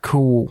 Yeah.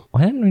 Cool.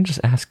 Why didn't we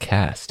just ask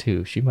Cass,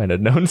 too? She might have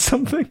known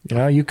something.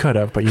 You could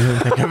have, but you didn't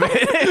think of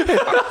it.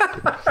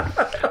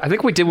 I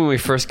think we did when we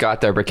first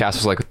got there, but Cass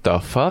was like, what the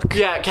fuck?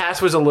 Yeah,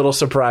 Cass was a little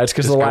surprised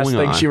because the last going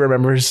thing on? she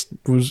remembers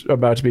was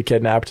about to be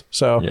kidnapped.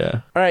 So, Yeah.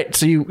 All right,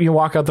 so you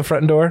walk out the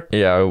front door.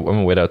 Yeah, I'm going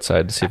to wait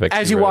outside to see if I can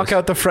As see you Rose. walk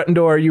out the front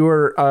door, you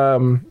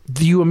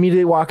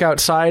immediately walk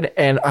outside,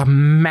 and a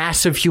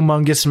massive,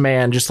 humongous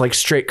man just like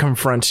straight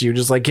confronts you,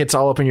 just like gets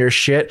all up in your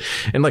shit,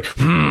 and like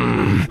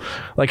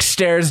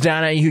stares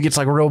down at you. He gets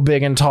like real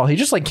big and tall. He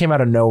just like came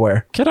out of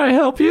nowhere. Can I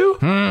help you?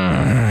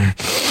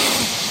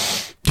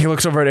 He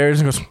looks over at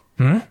Aries and goes,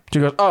 She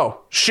goes,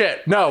 oh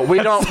shit, no, we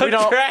don't,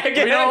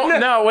 dragon.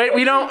 no, wait,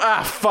 we don't.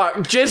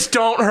 Fuck, just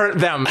don't hurt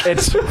them.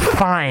 It's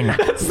fine.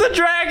 It's the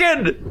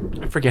dragon.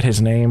 I forget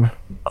his name.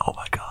 Oh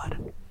my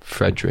god.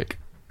 Frederick.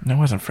 No, it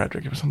wasn't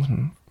Frederick. It was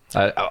something.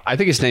 I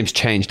think his name's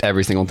changed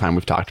every single time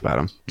we've talked about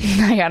him.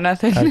 I got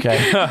nothing. Okay.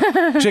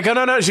 She's like,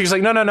 no. She's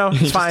like, no,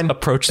 it's fine.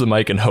 Approach the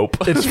mic and hope.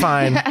 It's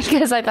fine.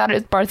 Because I thought it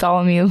was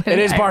Bartholomew. It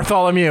is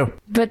Bartholomew.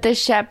 But the The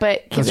shadow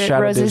dude's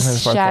name Rose's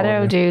is Bartholomew.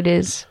 shadow dude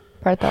is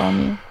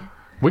Bartholomew.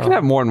 We can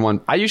have more than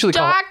one. I usually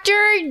call.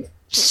 Dr.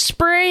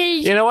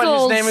 Sprinkles. You know what?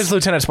 His name is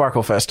Lieutenant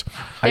Sparklefist.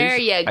 There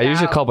you go. I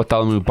usually call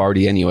Bartholomew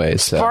Barty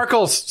anyways. So.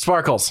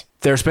 Sparkles.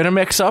 There's been a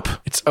mix-up.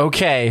 It's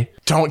okay.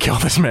 Don't kill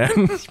this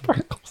man.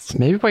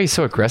 Maybe why he's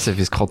so aggressive,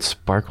 he's called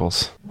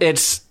Sparkles.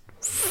 It's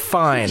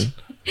fine.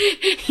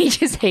 He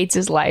just hates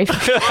his life.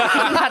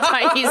 That's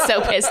why he's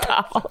so pissed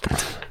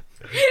off.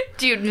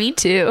 Dude, me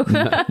too. You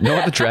know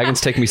what? The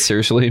dragons take me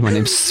seriously. My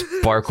name's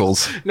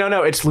Sparkles.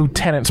 No, it's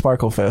Lieutenant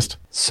Sparklefist.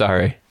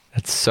 Sorry.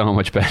 That's so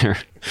much better.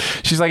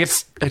 She's like,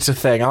 it's a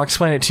thing. I'll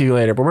explain it to you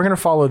later, but we're going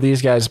to follow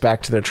these guys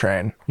back to their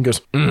train. He goes,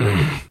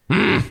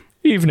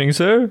 Evening,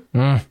 sir.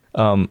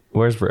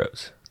 Where's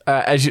Rose?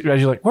 as you're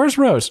like, where's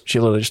Rose? She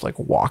literally just like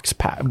walks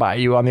by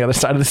you on the other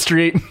side of the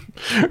street.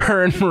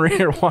 Her and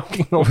Marie are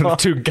walking along.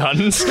 2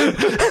 guns.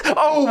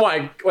 Oh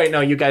my, wait,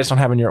 no, you guys don't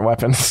have any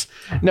weapons.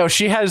 No,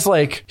 she has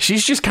like,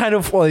 she's just kind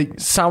of like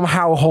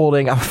somehow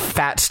holding a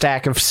fat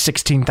stack of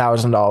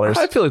 $16,000.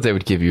 I feel like they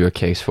would give you a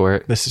case for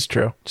it. This is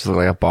true. Just look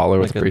like a baller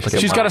with a briefcase.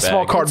 She's got a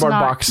small bag. cardboard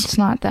box. It's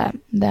not that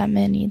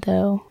many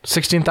though.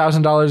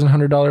 $16,000 in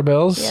 $100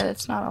 bills. Yeah,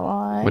 that's not a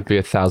lot. Would be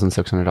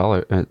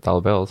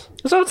 $1,600 bills.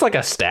 So it's like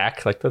a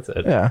stack. Like that's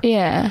it. Yeah.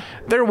 Yeah.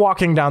 They're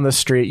walking down the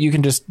street. You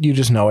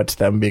just know it's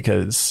them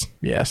because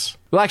yes.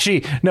 Well,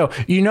 actually, no.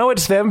 You know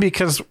it's them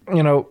because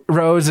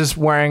Rose is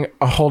wearing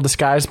a whole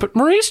disguise, but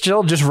Marie's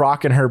still just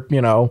rocking her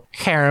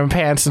harem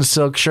pants and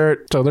silk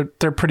shirt. So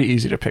they're pretty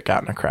easy to pick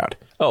out in a crowd.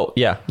 Oh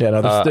yeah. Yeah.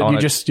 No, you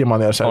just see them on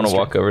the other side. I of want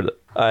the to street. walk over.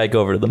 I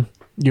go over to them.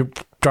 You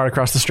dart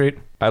across the street.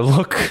 I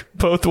look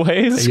both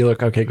ways. You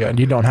look okay. Good.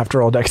 You don't have to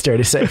roll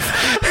dexterity save.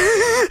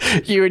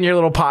 You and your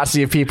little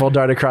posse of people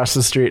dart across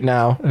the street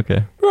now.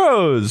 Okay.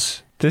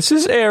 Rose, this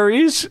is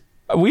Ares.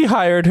 We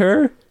hired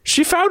her.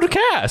 She found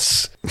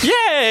Cass.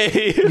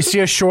 Yay! You see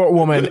a short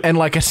woman and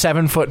like a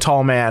 7-foot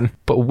tall man.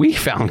 But we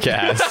found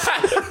Cass.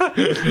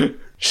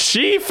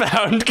 She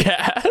found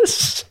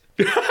Cass.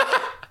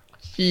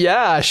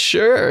 Yeah,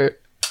 sure.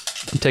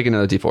 I'm taking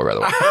another D4, by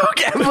the way.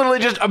 Okay,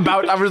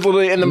 I was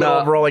literally in the middle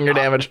of rolling your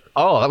damage.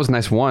 Oh, that was a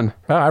nice 1.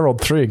 Oh, I rolled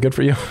 3. Good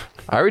for you.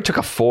 I already took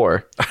a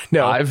 4.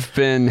 know. I've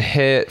been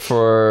hit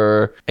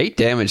for 8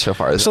 damage so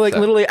far. So like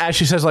literally as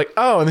she says like,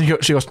 oh, and then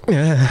she goes,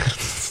 yeah.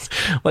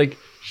 Like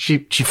she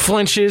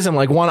flinches and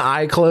like one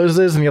eye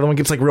closes and the other one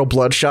gets like real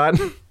bloodshot.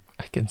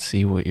 I can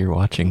see what you're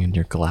watching in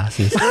your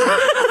glasses.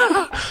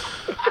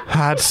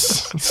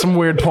 That's some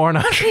weird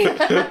pornography. Is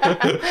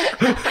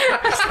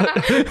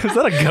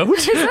that a goat?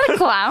 Is that a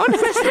clown?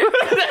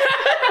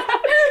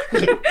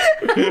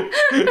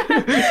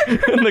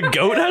 And the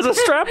goat has a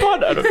strap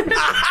on? I don't know.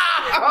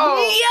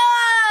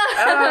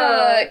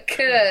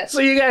 Yuck! So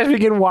you guys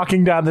begin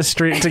walking down the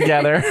street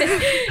together.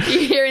 You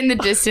hear in the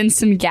distance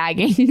some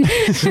gagging.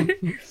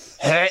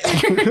 All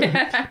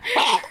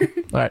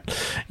right.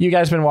 You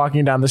guys been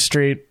walking down the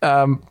street.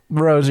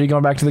 Rose, are you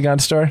going back to the gun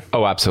store?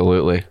 Oh,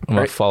 absolutely. I'm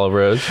going to follow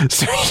Rose.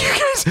 So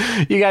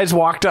you guys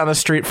walk down the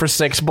street for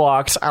 6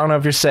 blocks. I don't know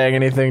if you're saying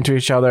anything to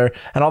each other.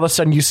 And all of a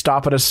sudden you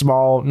stop at a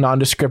small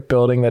nondescript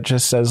building that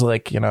just says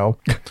like,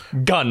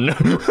 Gun.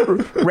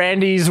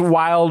 Randy's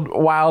wild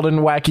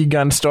and wacky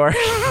gun store.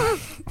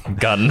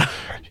 Gun.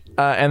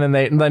 And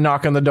then they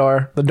knock on the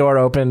door. The door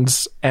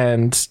opens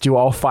and you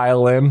all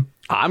file in.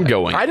 I'm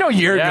going. I know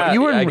you're Yeah,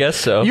 you and I guess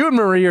so. You and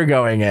Marie are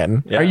going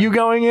in. Yeah. Are you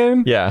going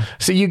in? Yeah.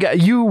 So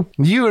you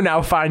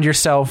now find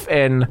yourself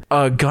in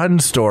a gun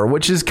store,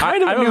 which is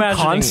kind of a new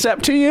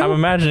concept to you. I'm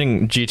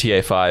imagining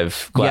GTA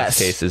 5 glass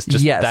cases.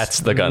 Just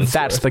that's the gun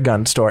store. That's the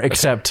gun store,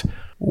 except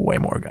way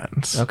more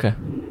guns. Okay.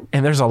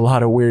 And there's a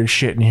lot of weird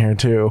shit in here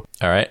too.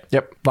 All right.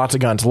 Yep, lots of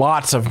guns.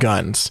 Lots of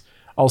guns.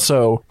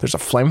 Also, there's a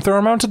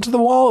flamethrower mounted to the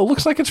wall. It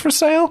looks like it's for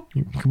sale.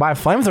 You can buy a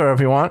flamethrower if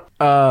you want.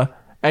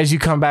 As you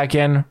come back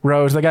in,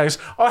 Rose, the guy goes,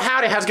 oh,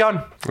 howdy, how's it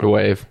going?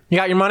 Wave. You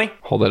got your money?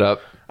 Hold it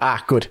up.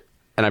 Ah, good.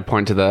 And I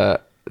point to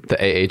the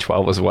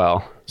AA-12 as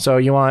well. So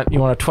you want a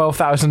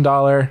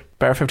 $12,000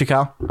 Barrett 50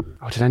 cal?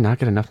 Oh, did I not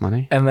get enough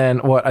money? And then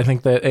what? I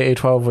think the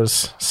AA-12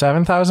 was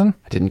 7,000.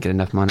 I didn't get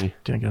enough money.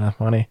 Didn't get enough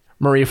money.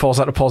 Marie pulls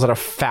out a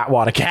fat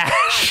wad of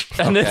cash.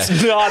 And it's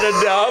not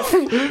enough.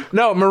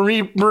 No,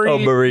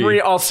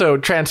 Marie also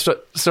transferred.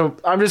 So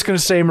I'm just going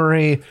to say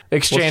Marie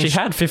exchanged. Well, she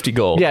had 50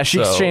 gold. Yeah, she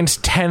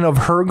exchanged 10 of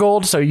her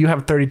gold, so you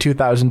have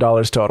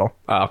 $32,000 total.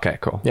 Oh, okay,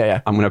 cool.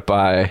 Yeah. I'm going to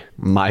buy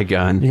my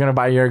gun. You're going to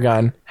buy your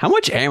gun. How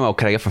much ammo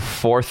can I get for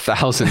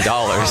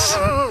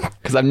 $4,000?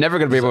 Because I'm never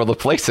going to be able to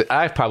place it.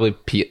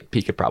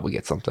 P could probably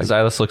get something.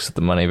 Xylus looks at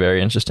the money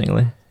very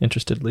interestedly.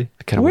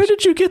 Where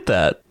did you get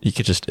that? You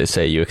could just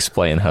say you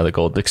explain how the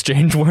gold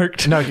exchange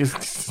worked. No,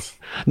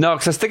 No,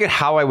 because I was thinking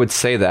how I would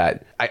say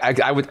that.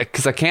 I would,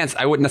 because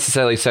I wouldn't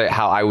necessarily say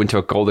how I went to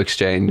a gold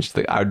exchange.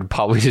 I would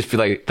probably just be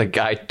like, the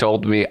guy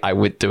told me I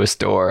went to a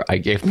store. I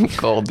gave them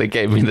gold. They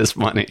gave me this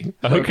money.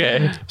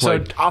 Okay.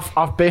 So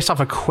based off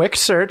a quick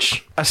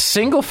search, a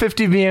single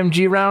 50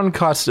 BMG round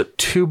costs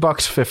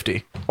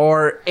 $2.50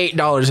 or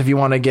 $8 if you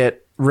want to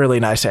get really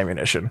nice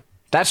ammunition.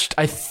 That's,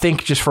 I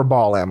think, just for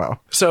ball ammo.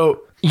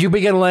 So You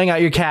begin laying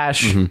out your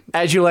cash.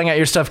 As you're laying out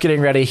your stuff,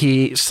 getting ready,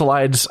 he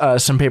slides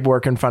some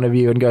paperwork in front of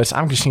you and goes,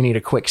 I'm just going to need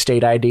a quick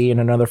state ID and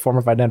another form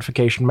of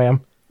identification,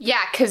 ma'am. Yeah,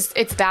 because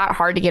it's that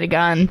hard to get a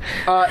gun.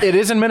 It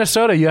is in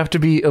Minnesota. You have to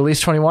be at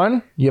least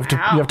 21. You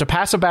have to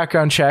pass a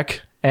background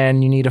check,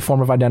 and you need a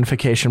form of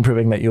identification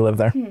proving that you live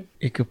there.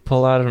 You could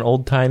pull out an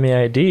old-timey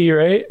ID,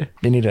 right?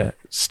 You need a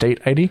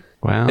state ID?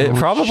 Wow. It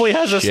probably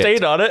has a shit.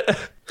 state on it.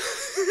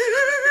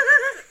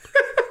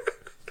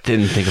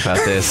 Didn't think about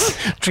this.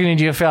 I'm going to need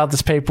you to fill out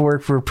this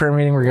paperwork for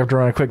permitting. We're going to have to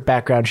run a quick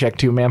background check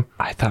too, ma'am.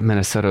 I thought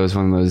Minnesota was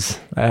one of those.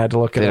 I had to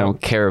look it They up.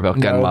 don't care about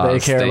gun No, laws. they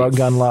care about states.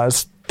 gun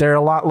laws. They're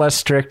a lot less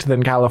strict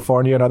than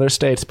California and other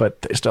states,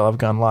 but they still have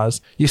gun laws.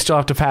 You still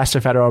have to pass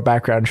a federal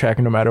background check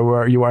no matter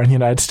where you are in the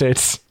United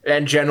States.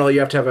 And generally,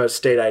 you have to have a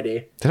state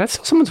ID. Did I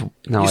steal someone's?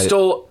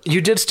 No,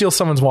 You did steal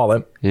someone's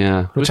wallet,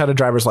 Yeah. which had a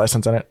driver's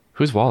license in it.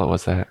 Whose wallet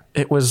was that?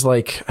 It was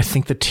like, I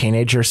think the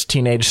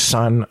teenage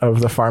son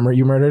of the farmer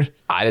you murdered.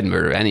 I didn't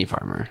murder any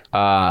farmer.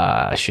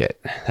 Shit.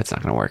 That's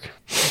not gonna work.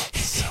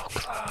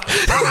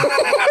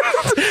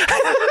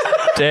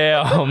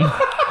 Damn.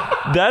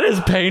 That is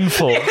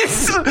painful.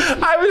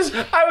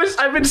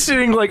 I've been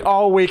sitting like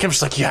all week. I'm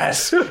just like,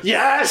 yes.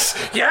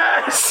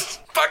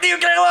 Fuck you,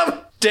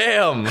 Caleb.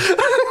 Damn.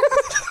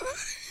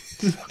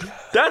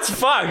 That's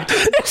fucked.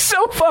 It's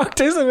so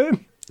fucked, isn't it?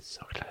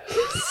 So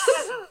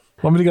close.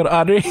 Want me to go to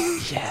Audrey?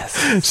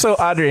 Yes. So,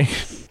 Audrey,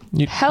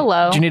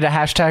 Hello. do you need to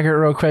hashtag it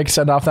real quick?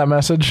 Send off that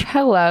message.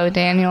 Hello,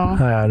 Daniel.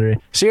 Hi, Audrey.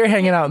 So you're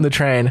hanging out in the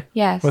train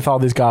Yes. with all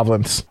these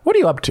goblins. What are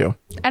you up to?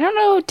 I don't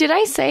know. Did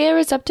I say I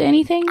was up to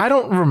anything? I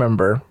don't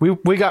remember.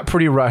 We got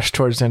pretty rushed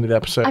towards the end of the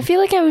episode. I feel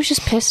like I was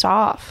just pissed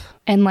off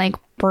and like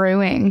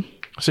brewing.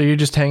 So you're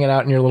just hanging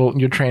out in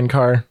your train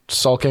car,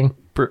 sulking,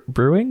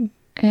 Brewing?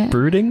 Eh.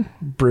 Brooding?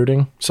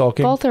 brooding,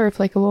 sulking. Both are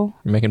applicable.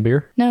 Making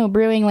beer? No,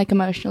 brewing like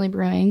emotionally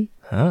brewing.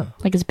 Oh.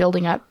 Like it's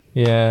building up.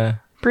 Yeah.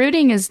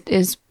 Brooding is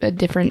a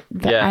different.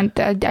 Yeah.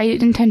 I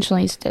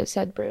intentionally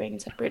said brewing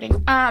instead of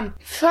brooding.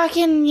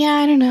 Fucking yeah.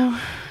 I don't know.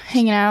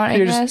 Hanging out. I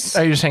guess.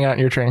 Are you just hanging out in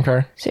your train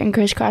car? Sitting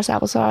crisscross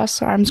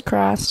applesauce, arms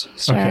crossed,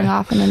 staring Okay.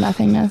 off into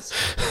nothingness.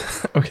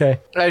 Okay.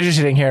 As you're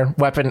sitting here,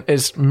 Weapon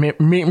is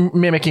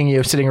mimicking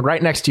you, sitting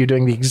right next to you,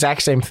 doing the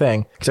exact same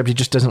thing, except he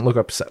just doesn't look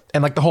upset.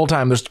 And like the whole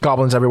time, there's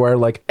goblins everywhere,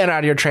 like in and out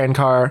of your train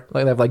car.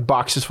 Like they have like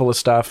boxes full of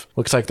stuff.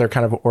 Looks like they're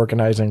kind of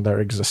organizing their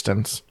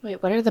existence.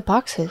 Wait, what are the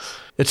boxes?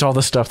 It's all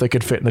the stuff that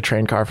could fit in the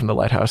train car from the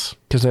lighthouse,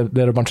 because they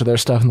had a bunch of their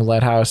stuff in the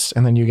lighthouse,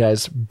 and then you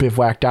guys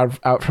bivouacked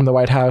out from the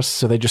White House,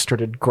 so they just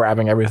started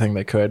grabbing everything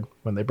they could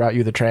when they brought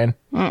you the train.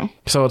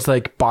 So it's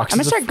like boxes. I'm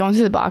gonna start going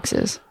through the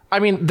boxes. I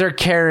mean, they're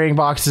carrying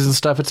boxes and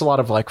stuff. It's a lot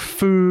of like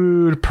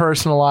food,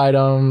 personal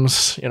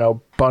items,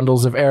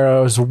 bundles of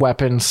arrows,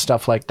 weapons,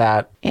 stuff like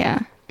that. Yeah.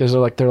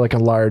 They're like a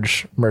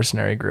large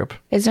mercenary group.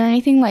 Is there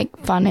anything like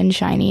fun and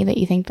shiny that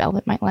you think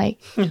Velvet might like?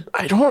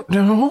 I don't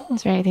know.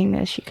 Is there anything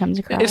that she comes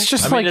across? It's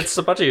just I mean, like it's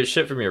a bunch of your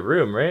shit from your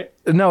room, right?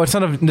 no, it's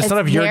none of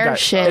your their guys.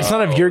 shit. It's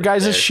none of your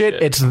guys' their shit.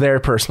 shit. It's their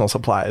personal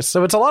supplies.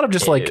 So it's a lot of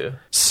just like Ew.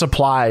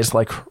 supplies,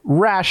 like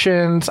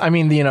rations. I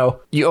mean,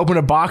 you open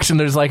a box and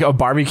there's like a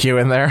barbecue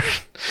in there.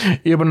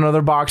 You open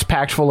another box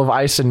packed full of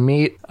ice and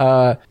meat.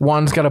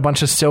 One's got a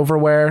bunch of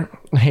silverware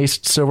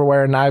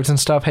and knives and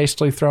stuff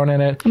hastily thrown in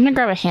it. I'm gonna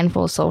grab a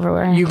handful of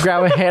silverware. You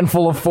grab a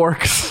handful of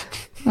forks.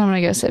 I'm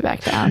gonna go sit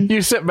back down.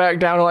 You sit back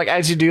down, and like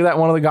as you do that,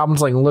 one of the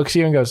goblins like looks at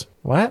you and goes,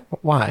 "What?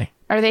 Why?"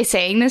 Are they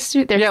saying this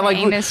to? They're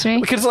saying this to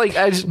me. because like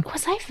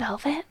Was I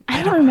Velvet?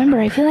 I don't remember.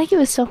 I feel like it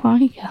was so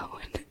long ago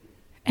when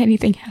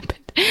anything happened.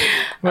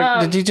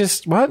 did you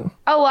just what? Oh,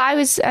 well, I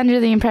was under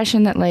the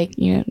impression that like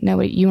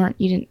nobody, you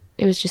didn't.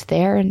 It was just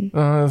there, and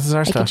This is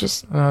our could stuff.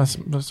 just- That's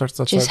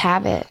just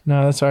have it.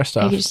 no, that's our I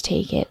stuff. could just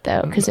take it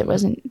though, because it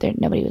wasn't there.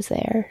 Nobody was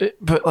there.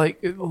 But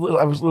like, I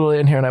was literally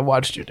in here and I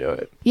watched you do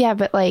it. Yeah,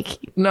 but like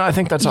No, I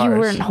think that's you ours.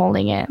 weren't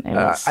holding it.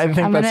 I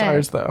think that's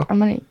ours, though. I'm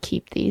gonna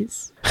keep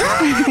these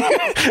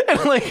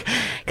And like,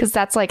 because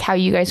that's like how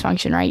you guys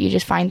function, right? You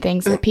just find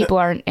things that people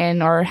aren't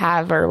in or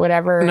have or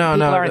whatever. No, people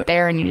no, aren't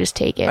there, and you just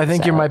take it. I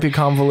think you so. might be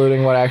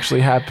convoluting what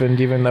actually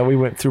happened, even though we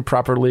went through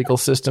proper legal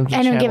systems.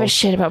 I don't give a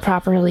shit about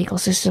proper legal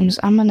systems.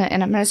 I'm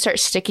gonna start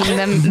sticking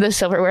the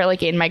silverware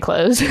like in my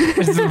clothes.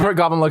 The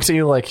goblin looks at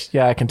you like,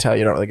 yeah, I can tell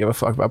you don't really give a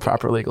fuck about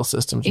proper legal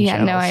systems. And Yeah,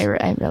 no, channels.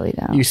 I really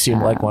don't. You seem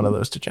like one of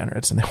those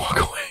degenerates, and they walk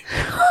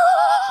away.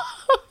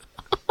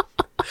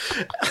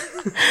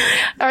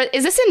 Or,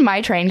 is this in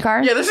my train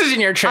car? Yeah, this is in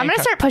your train. I'm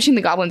gonna start pushing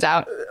the goblins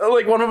out.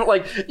 like one of them,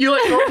 like you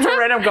like go up to a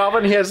random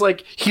goblin. He has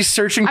like he's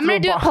searching. I'm through gonna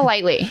do a it box.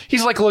 politely.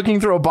 He's like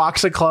looking through a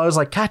box of clothes.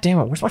 Like, God damn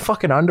it, where's my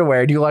fucking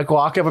underwear? Do you like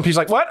walk up and he's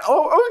like, what?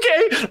 Oh,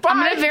 okay, bye.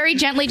 I'm gonna very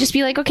gently just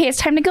be like, okay, it's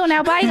time to go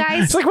now. Bye,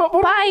 guys. It's like, what-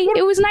 Bye.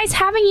 It was nice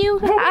having you.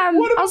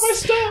 what about my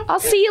stuff? I'll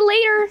see you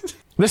later.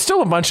 There's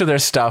still a bunch of their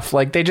stuff.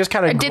 Like they just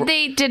kind of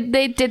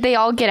Did they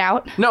all get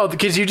out? No,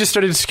 because you just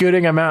started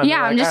scooting them out.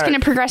 Yeah, I'm just gonna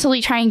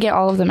progressively try and get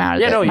all of them out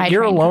of Yeah, no, my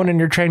you're train alone car. in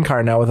your train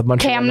car now with a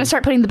bunch. Okay, of I'm gonna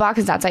start putting the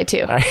boxes outside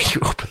too.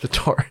 You open the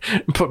door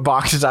and put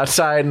boxes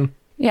outside, and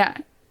Yeah.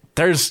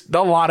 There's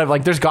a lot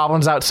of there's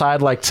goblins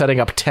outside setting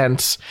up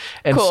tents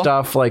and Cool.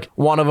 stuff.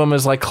 One of them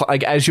is like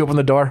as you open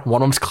the door,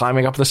 one of them's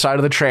climbing up the side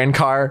of the train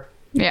car.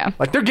 Yeah.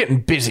 They're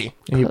getting busy.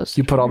 And Close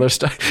you put all their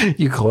stuff.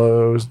 You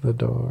close the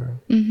door,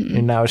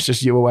 and now it's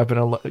just you and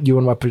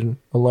Weapon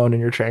alone in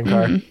your train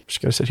car. Just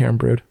gonna sit here and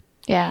brood.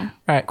 Yeah.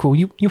 All right, cool.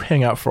 You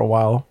hang out for a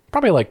while.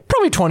 Probably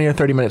 20 or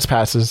 30 minutes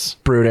passes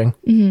brooding.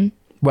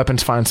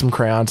 Weapons finds some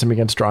crayons and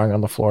begins drawing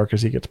on the floor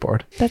because he gets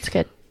bored. That's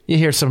good. You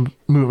hear some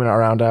movement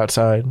around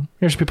outside.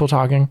 Here's people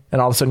talking,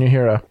 and all of a sudden you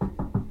hear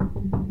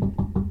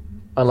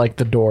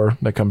the door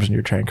that comes in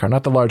your train car.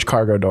 Not the large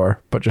cargo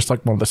door, but just one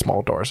of the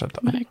small doors at the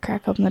I'm gonna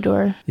crack open the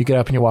door. You get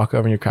up and you walk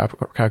over and you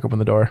crack open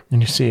the door,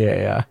 and you see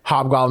a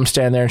hobgoblin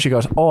stand there, and she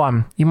goes,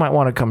 "Oh, you might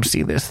want to come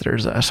see this.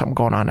 There's something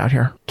going on out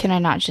here." Can I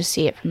not just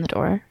see it from the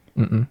door?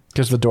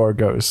 Because the door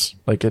goes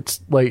it's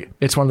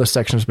one of the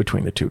sections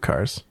between the two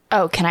cars.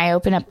 Oh, can I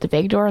open up the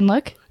big door and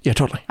look? Yeah,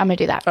 totally. I'm gonna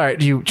do that. All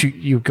right, you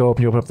go up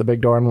and you open up the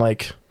big door,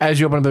 and as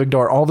you open up the big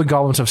door, all the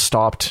goblins have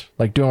stopped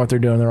doing what they're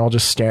doing. They're all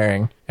just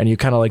staring, and you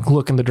kind of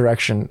look in the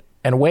direction,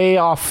 and way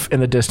off in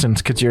the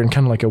distance, because you're in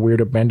kind of a weird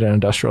abandoned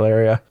industrial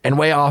area, and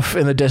way off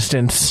in the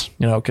distance,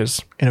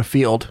 because in a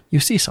field you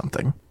see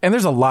something. And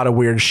there's a lot of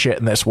weird shit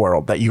in this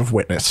world that you've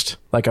witnessed,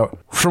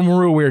 some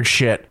real weird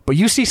shit. But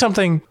you see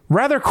something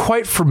rather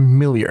quite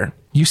familiar.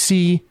 You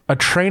see a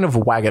train of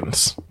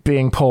wagons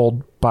being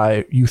pulled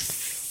by, you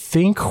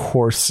think,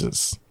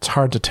 horses. It's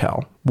hard to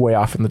tell. Way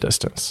off in the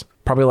distance.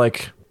 Probably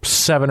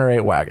 7 or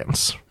 8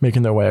 wagons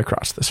making their way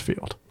across this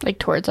field.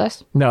 Towards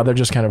us? No, they're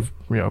just kind of,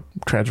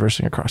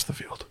 transversing across the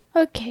field.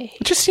 Okay.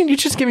 You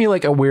just give me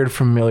a weird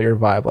familiar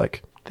vibe.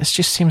 This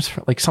just seems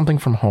like something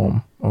from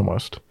home,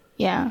 almost.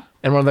 Yeah.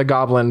 And one of the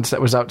goblins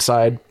that was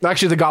outside,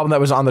 actually the goblin that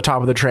was on the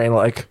top of the train,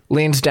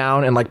 leans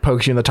down and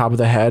pokes you in the top of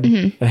the head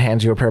and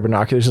hands you a pair of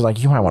binoculars.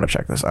 He's you might want to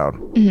check this out.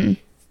 Do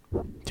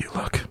you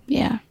look?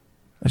 Yeah.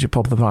 As you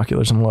pull up the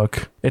binoculars and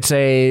look, it's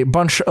a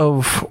bunch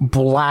of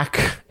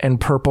black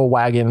and purple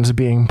wagons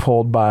being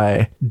pulled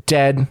by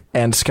dead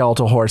and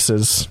skeletal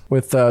horses,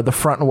 with the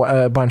front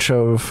a bunch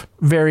of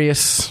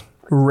various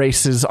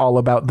races all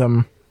about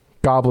them: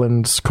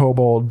 goblins,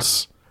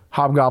 kobolds,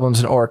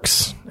 hobgoblins, and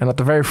orcs. And at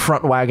the very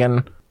front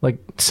wagon,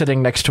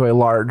 sitting next to a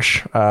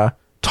large,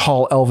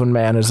 tall elven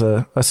man, is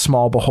a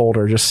small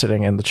beholder just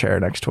sitting in the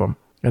chair next to him.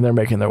 And they're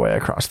making their way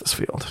across this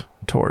field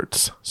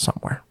towards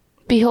somewhere.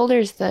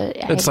 Beholder's the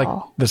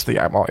eyeball. That's the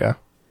eyeball, yeah.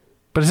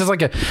 But it's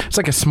just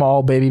a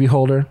small baby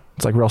beholder.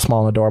 It's real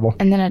small and adorable.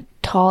 And then a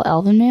tall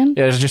elven man?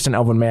 Yeah, there's just an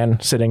elven man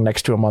sitting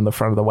next to him on the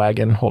front of the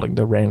wagon, holding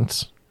the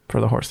reins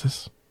for the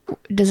horses.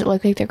 Does it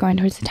look like they're going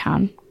towards the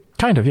town?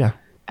 Kind of, yeah.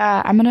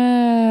 I'm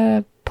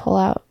gonna pull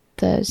out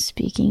the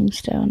speaking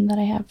stone that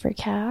I have for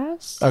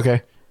Cass.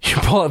 Okay. You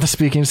pull out the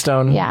speaking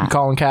stone. Yeah. You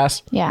call him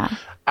Cass. Yeah.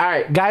 All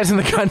right, guys in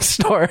the gun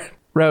store.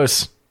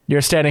 Rose, you're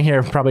standing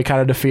here probably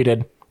kind of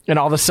defeated. And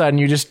all of a sudden,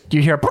 you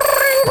hear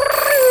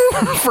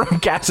from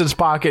Cass's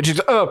pocket. She's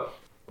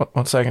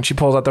one second. She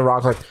pulls out the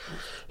rock yo,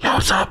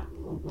 what's up?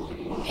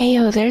 Hey,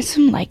 yo, there's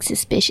some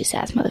suspicious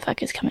ass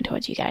motherfuckers coming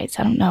towards you guys.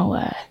 I don't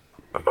know.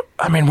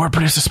 I mean, we're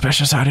pretty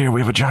suspicious out here.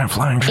 We have a giant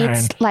flying train.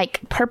 It's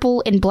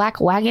purple and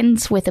black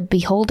wagons with a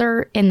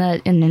beholder and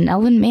an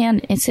elven man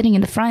is sitting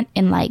in the front,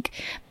 and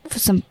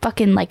some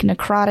fucking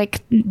necrotic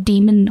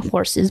demon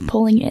horses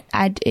pulling it.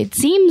 It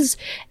seems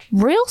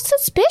real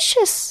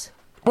suspicious.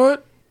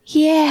 What?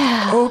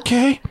 Yeah.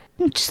 Okay.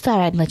 Just thought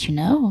I'd let you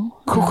know.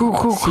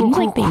 Cool. Seems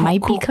like they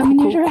might be coming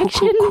your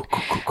direction.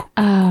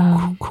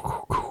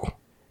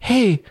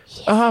 Hey,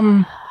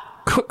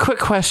 quick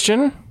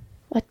question.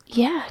 What?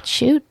 Yeah,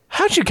 shoot.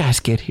 How'd you guys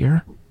get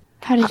here?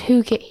 How did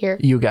who get here?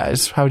 You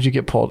guys. How'd you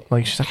get pulled?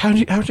 She's how'd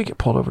you get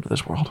pulled over to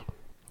this world?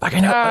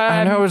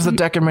 I know it was the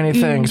deck of many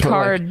things,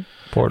 Card.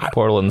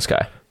 Portal in the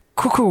sky.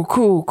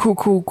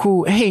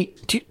 Cool. Hey,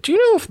 do you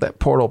know if that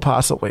portal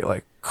possibly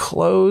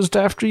closed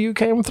after you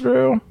came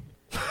through?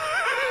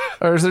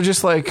 Or is it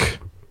just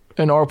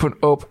an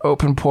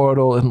open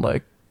portal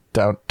in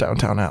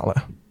downtown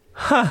Outlet?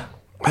 Huh.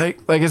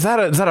 Is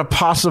that a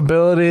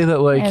possibility that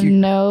I have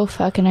no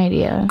fucking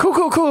idea. Cool.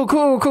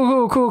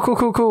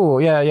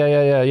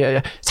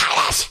 Yeah.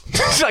 Silas!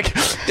 She's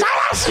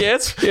Silas!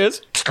 Yes.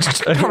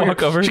 I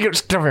walk over. She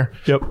goes, come here.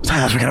 Yep.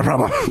 Silas, we got a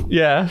problem.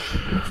 Yeah.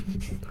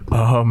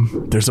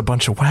 There's a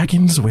bunch of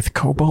wagons with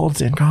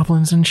kobolds and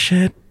goblins and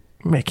shit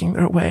making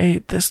their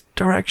way this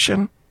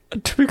direction.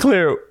 To be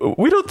clear,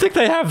 we don't think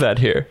they have that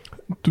here.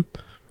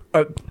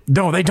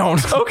 No, they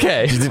don't.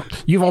 Okay.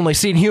 You've only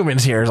seen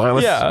humans here. So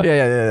Yeah.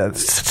 Yeah.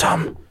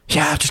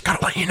 I've just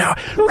gotta let you know.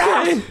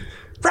 Okay.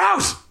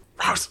 Rouse!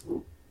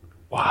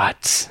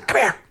 What? Come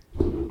here.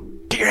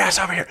 Get your ass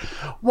over here.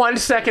 1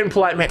 second,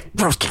 polite man.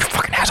 Rose, get your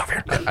fucking ass over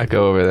here. I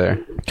go over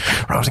there.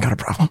 Rose, I got a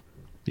problem.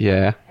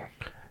 Yeah.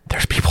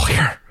 There's people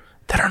here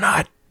that are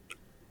not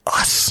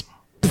us.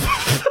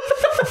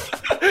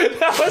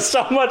 That was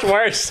so much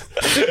worse.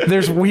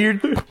 There's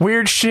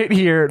weird shit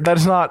here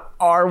that's not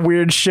our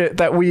weird shit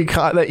that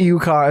you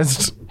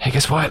caused. Hey,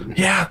 guess what?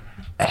 Yeah.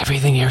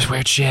 Everything here's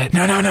weird shit.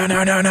 No.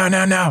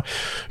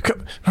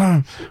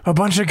 A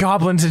bunch of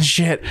goblins and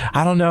shit.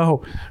 I don't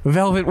know.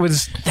 Velvet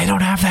was... They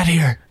don't have that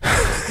here.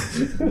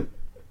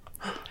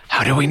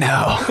 How do we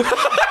know?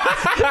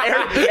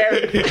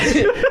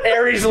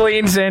 Ares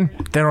leans in.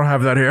 They don't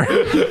have that here.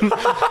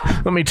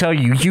 Let me tell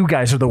you, you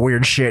guys are the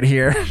weird shit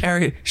here.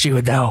 Ares, she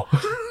would know.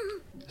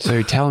 So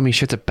you're telling me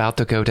shit's about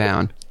to go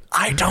down?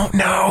 I don't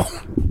know.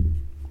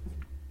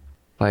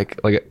 Like,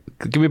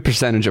 give me a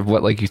percentage of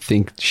what, like, you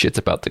think shit's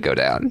about to go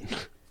down.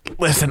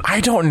 Listen,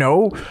 I don't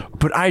know,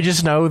 but I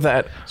just know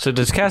that... So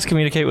does Cass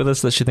communicate with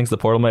us that she thinks the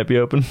portal might be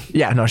open?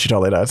 Yeah, no, she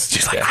totally does.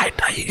 She's like,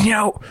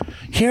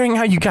 hearing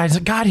how you guys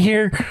got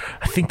here,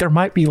 I think there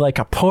might be like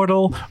a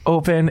portal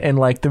open in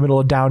like the middle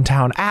of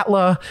downtown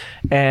Atla,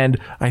 and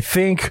I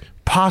think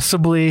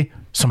possibly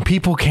some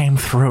people came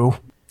through.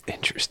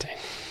 Interesting.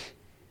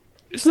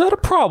 Is that a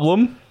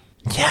problem?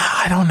 Yeah,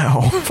 I don't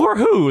know. For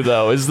who,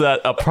 though, is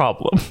that a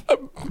problem?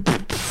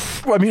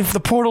 I mean, if the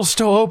portal's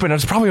still open,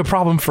 it's probably a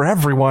problem for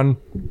everyone.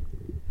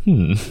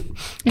 Am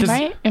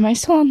I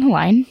still on the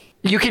line?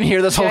 You can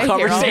hear this whole I hear all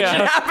conversation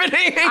that?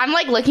 happening. I'm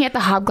like looking at the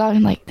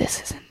hobgoblin like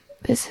this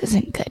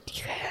isn't good.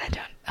 You guys, I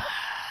don't.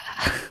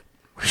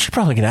 We should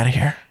probably get out of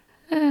here.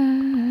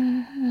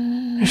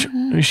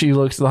 She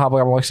looks at the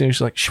hobgoblin, looks at you,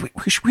 she's like,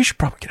 we should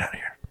probably get out of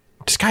here.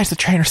 Disguise the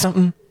train or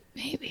something.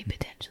 Maybe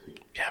potentially.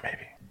 Yeah, maybe.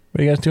 What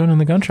are you guys doing in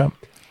the gun shop?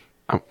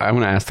 I'm going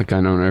to ask the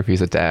gun owner if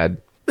he's a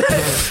dad.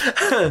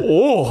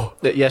 Oh,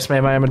 yes,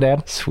 ma'am, I am a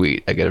dad.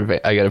 Sweet. I get a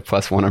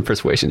 +1 on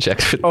persuasion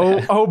checks for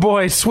that. Oh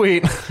boy,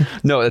 sweet.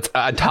 No, it's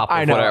on top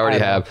of what I already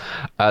have.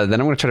 Then I'm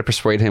going to try to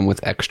persuade him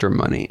with extra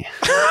money.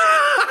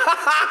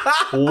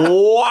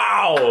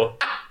 Wow.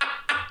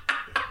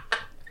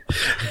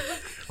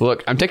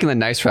 Look, I'm taking the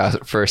nice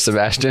route first,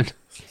 Sebastian.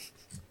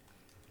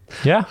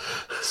 Yeah.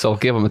 So I'll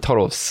give him a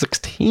total of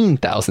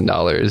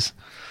 $16,000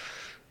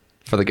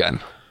 for the gun.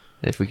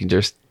 If we can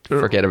just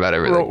forget about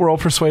everything. Roll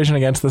persuasion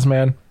against this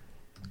man.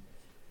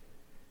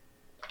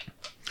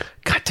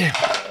 God damn.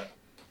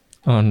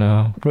 Oh,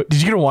 no. What, did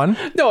you get a 1?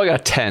 No, I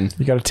got a 10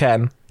 You got a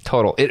 10.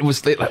 total. It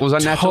was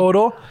on natural.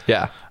 Total?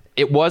 Yeah.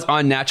 It was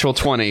on natural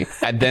 20,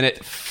 and then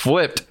it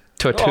flipped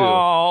to a 2.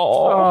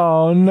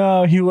 Oh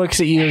no, he looks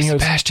at you and he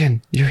goes,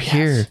 Sebastian, you're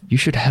here. You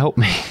should help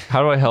me.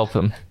 How do I help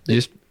him?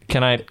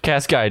 Can I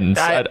cast guidance?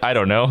 I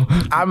don't know.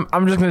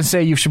 I'm just gonna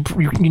say you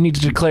need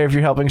to declare if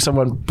you're helping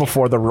someone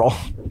before the roll.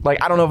 Like,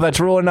 I don't know if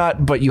that's rule or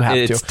not, but you have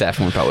It's to.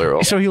 definitely probably a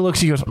roll. So he looks,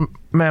 he goes,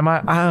 ma'am,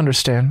 I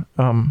understand.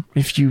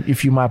 If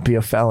you might be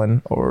a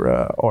felon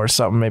or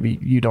something, maybe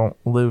you're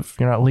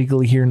not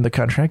legally here in the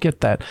country. I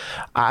get that.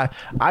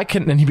 I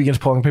can, and he begins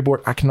pulling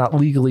paperwork. I cannot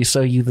legally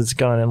sell you this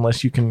gun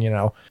unless you can,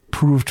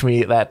 prove to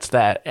me that's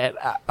that. And,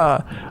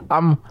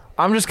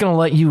 I'm just gonna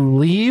let you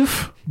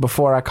leave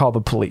before I call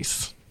the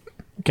police.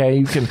 Okay,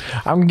 I'm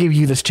gonna give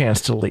you this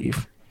chance to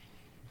leave.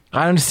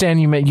 I understand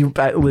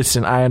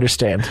listen, I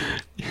understand.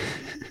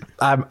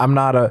 I'm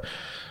not a.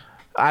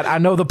 I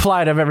know the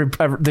plight of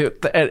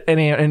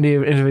any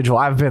individual.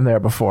 I've been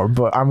there before,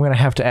 but I'm gonna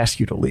have to ask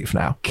you to leave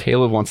now.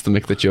 Caleb wants to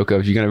make the joke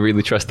of, you're going to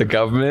really trust the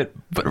government?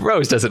 But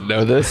Rose doesn't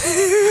know this.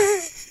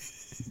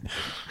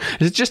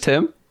 Is it just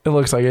him? It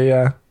looks like it,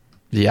 yeah.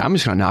 Yeah, I'm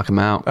just going to knock him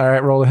out. All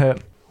right, roll a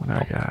hit. What do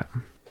I got?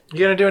 You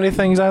gonna do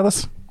anything,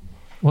 Xylus?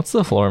 What's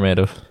the floor made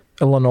of?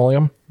 A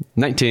linoleum.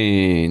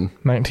 19.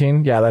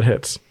 19. Yeah, that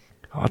hits.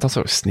 Oh, I thought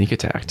it was sneak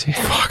attack, too.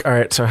 Fuck. All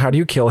right. So how do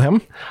you kill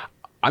him?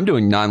 I'm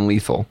doing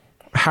non-lethal.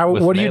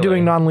 With What are you melee.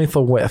 doing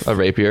non-lethal with? A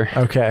rapier.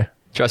 Okay.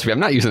 Trust me, I'm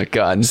not using a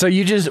gun. So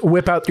you just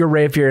whip out your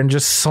rapier and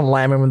just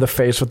slam him in the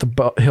face with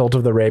the hilt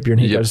of the rapier, and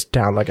he Yep. goes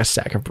down like a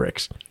sack of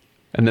bricks.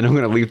 And then I'm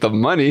going to leave the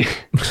money,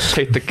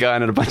 take the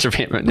gun, and a bunch of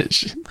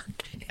ammunition.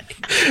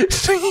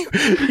 So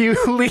you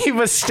leave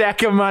a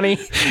stack of money,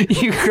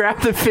 you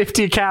grab the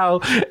 50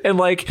 cal and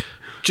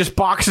just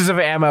boxes of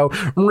ammo,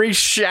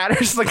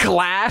 shatters the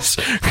glass,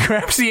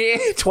 grabs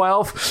the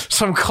 12,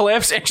 some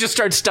clips, and just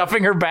starts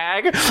stuffing her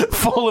bag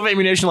full of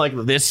ammunition. Like,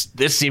 this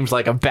seems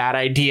like a bad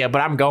idea,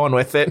 but I'm going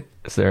with it.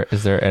 Is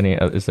there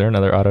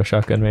another auto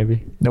shotgun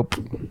maybe? Nope.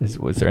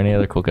 Was there any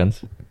other cool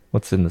guns?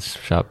 What's in this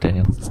shop,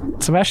 Daniel?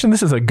 Sebastian,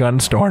 this is a gun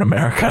store in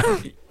America.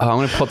 I'm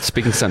going to pull up the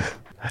speaking stone.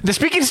 The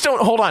speaking stone,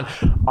 hold on.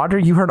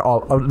 Audrey, you heard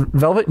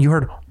Velvet, you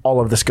heard all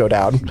of this go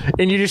down.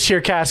 And you just hear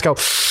Cass go,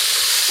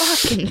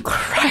 Fucking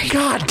Christ.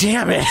 God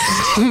damn it.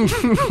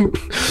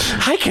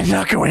 I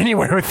cannot go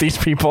anywhere with these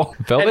people.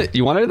 Velvet,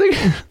 you want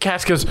anything?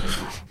 Cass goes,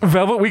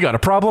 Velvet, we got a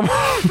problem.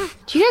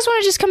 Do you guys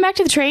want to just come back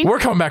to the train? We're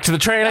coming back to the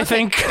train, I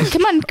think.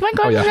 Come on,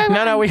 go on. yeah.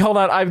 No, wait, hold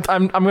on.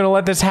 I'm going to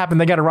let this happen.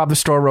 They got to rob the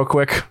store real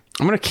quick.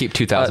 I'm going to keep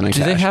 2,000 in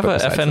Do they cash, have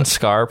but a besides FN that-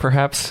 Scar,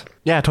 perhaps?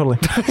 Yeah, totally.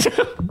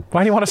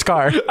 Why do you want a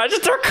scar?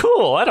 They're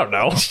cool. I don't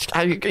know.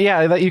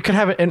 You could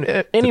have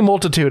any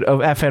multitude of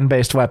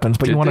FN-based weapons,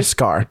 but you want a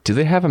scar. Do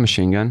they have a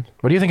machine gun?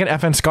 What do you think an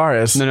FN scar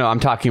is? No, I'm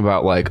talking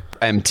about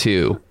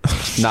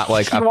M2. Not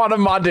like You want a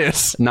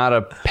Modus. not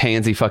a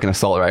pansy fucking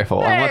assault rifle.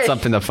 I want Hey!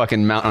 something to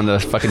fucking mount on the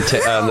fucking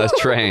on the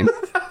train.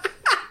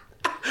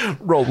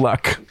 Roll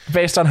luck.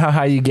 Based on how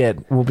high you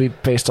get will be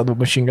based on the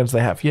machine guns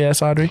they have.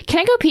 Yes, Audrey? Can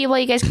I go pee while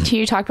you guys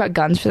continue to talk about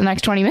guns for the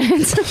next 20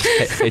 minutes?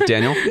 Hey,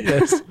 Daniel.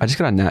 Yes. I just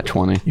got a nat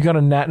 20. You got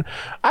a nat.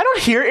 I don't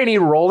hear any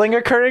rolling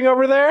occurring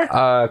over there.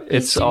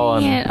 It's all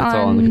on It's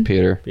all on the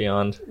computer.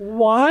 Beyond.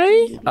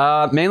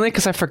 Why? Mainly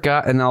because I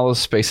forgot and all those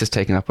spaces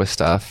taken up with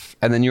stuff.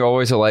 And then you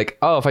always are like,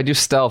 oh, if I do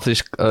stealth,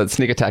 just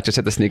sneak attack, just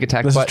hit the sneak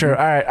attack This button. is true.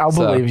 All right, I'll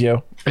So- believe you.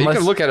 You Unless-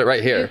 can look at it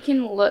right You here.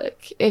 can look.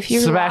 If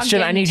you're Sebastian,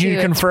 logged I need you to into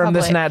it, it's confirm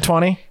this public. nat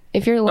 20.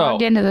 If you're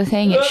logged Oh. into the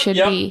thing, it should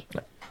Yep. be.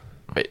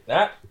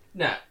 Nah.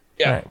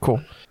 All right,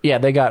 cool. Yeah,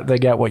 they got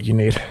what you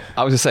need.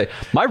 I was going to say,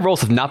 my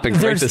rolls have not been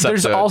great this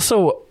There's episode.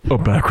 also a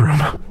back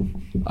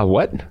room. A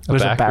what?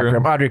 There's a back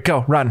room. Audrey,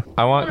 go, run.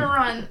 I want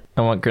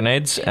Run.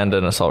 grenades and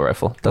an assault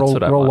rifle. That's Roll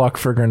what I roll want. luck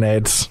for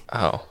grenades.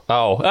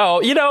 Oh,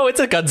 it's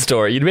a gun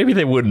store. Maybe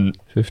they wouldn't.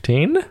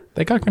 15?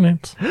 They got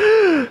grenades.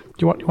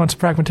 You want some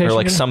fragmentation? Or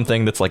like grenade?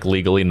 something that's like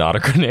legally not a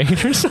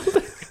grenade or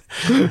something.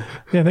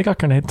 Yeah, they got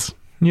grenades.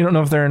 You don't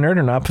know if they're a nerd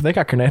or not, but they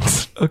got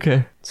grenades.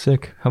 Okay.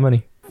 Sick. How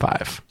many?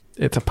 5.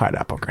 It's a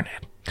pineapple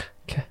grenade.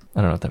 Okay.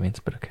 I don't know what that means,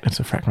 but okay. It's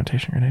a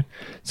fragmentation grenade.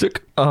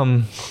 Sick.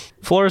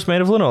 Floor is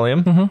made of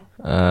linoleum.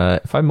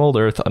 If I mold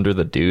earth under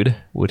the dude,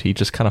 would he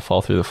just kind of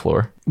fall through the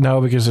floor? No,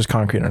 because there's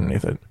concrete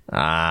underneath it.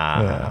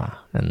 Yeah.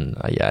 And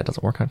it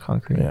doesn't work on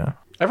concrete. Yeah.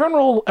 Everyone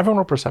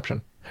roll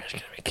perception. There's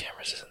gonna be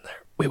cameras in there.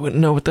 We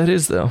wouldn't know what that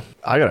is though.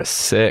 I got a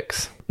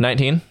 6.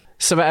 19.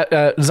 So,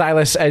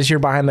 Xylus, as you're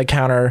behind the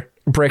counter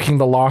breaking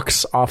the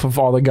locks off of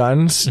all the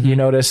guns, you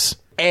notice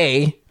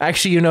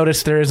you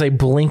notice there is a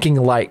blinking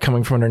light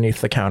coming from underneath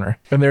the counter,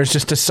 and there's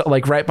just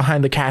right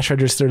behind the cash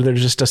register.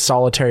 There's just a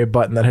solitary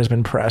button that has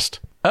been pressed.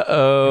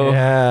 Uh-oh.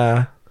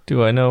 Yeah,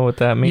 Do I know what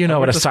that means? you know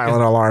what a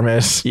silent alarm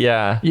is.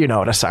 Yeah. You know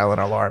what a silent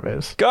alarm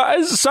is.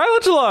 Guys,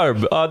 silent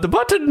alarm. The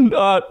button.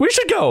 We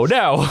should go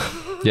now.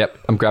 Yep,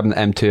 I'm grabbing the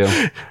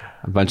M2,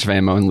 a bunch of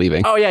ammo, and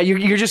leaving. Oh yeah,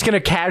 you're just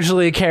gonna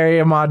casually carry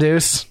a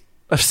Modus,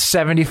 a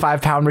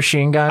 75-pound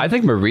machine gun. I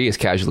think Marie is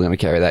casually going to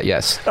carry that,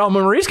 yes. Oh,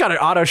 Marie's got an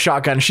auto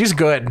shotgun. She's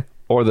good.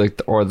 Or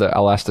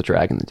I'll ask the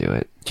dragon to do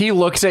it. He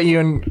looks at you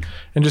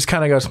and just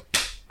kind of goes,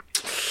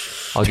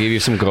 I'll give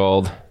you some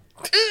gold.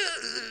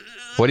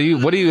 What do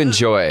you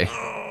enjoy?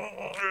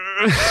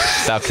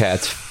 Stop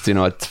cats. You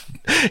know what?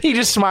 he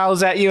just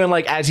smiles at you, and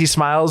like as he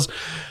smiles,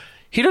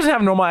 he doesn't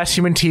have normal ass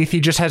human teeth. He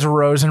just has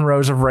rows and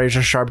rows of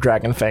razor sharp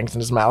dragon fangs in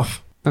his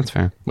mouth. That's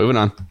fair. Moving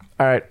on.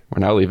 All right, We're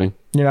now leaving.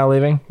 you're not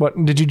leaving. What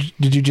did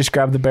you just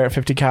grab the Barrett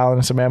 50 cal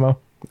and some ammo?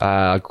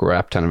 I'll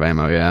grab a ton of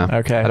ammo, yeah.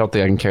 Okay. I don't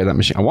think I can carry that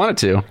machine. I wanted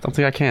to. Don't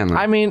think I can. though.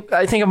 I mean,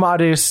 I think a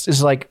Modus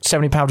is like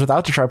 70 pounds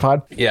without the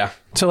tripod. yeah.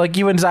 So like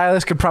you and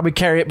Xylus could probably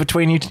carry it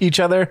between each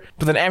other,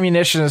 but then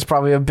ammunition is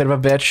probably a bit of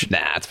a bitch.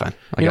 Nah, it's fine.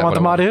 You don't want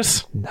the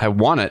Modus? I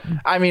want it.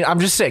 I mean, I'm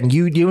just saying,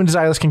 you and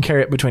Xylus can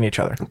carry it between each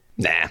other.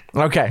 Nah.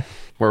 Okay.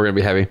 We're going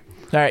to be heavy.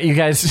 All right, you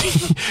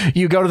guys,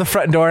 you go to the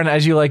front door, and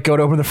as you like go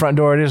to open the front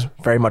door, it is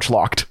very much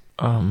locked.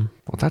 Well,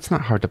 that's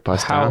not hard to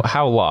bust How out.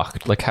 how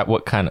locked? Like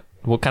what kind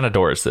of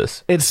door is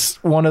this? It's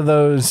one of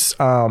those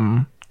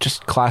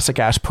just classic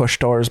ass push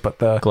doors, but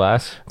the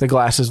Glass?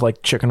 glass is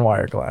like chicken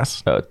wire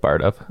glass. Oh, it's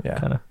barred up. Yeah,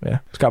 Kind of. yeah.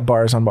 It's got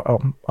bars on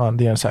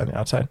the inside and the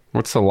outside.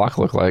 What's the lock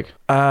look like?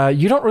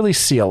 You don't really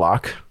see a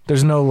lock.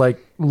 There's no like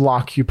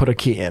lock you put a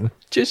key in.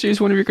 Just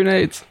use one of your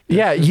grenades.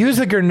 Yeah, use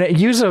a grenade.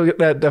 Use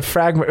a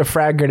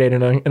frag grenade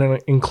in an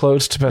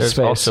enclosed There's space.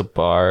 also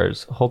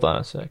bars. Hold on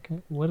a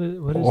second. What is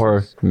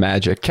Or this?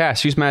 magic.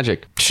 Cass, use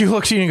magic. She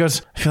looks at you and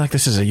goes, "I feel like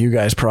this is a you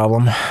guys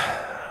problem,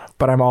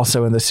 but I'm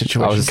also in this I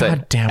situation." was going to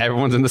God say, damn.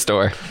 everyone's in the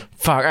store.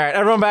 Fuck. All right,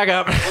 everyone back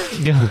up.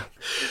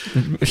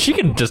 She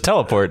can just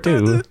teleport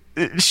too.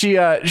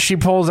 She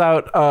pulls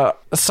out a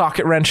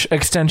socket wrench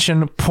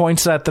extension,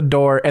 points at the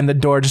door, and the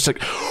door just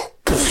like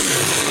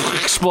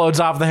explodes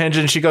off the hinge,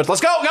 and she goes,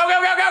 "Let's go, go, go,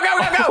 go, go,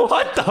 go, go, go!"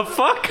 What the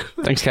fuck?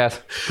 Thanks, Cass.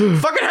 Fucking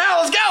hell,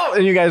 let's go!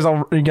 And you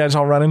guys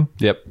all running.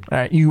 Yep. All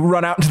right, you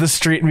run out into the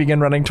street and begin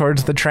running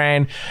towards the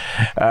train.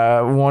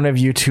 One of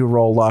you two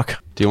roll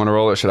luck. Do you want to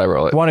roll it or should I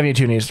roll it? One of you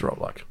two needs to roll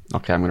luck.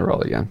 Okay, I'm going to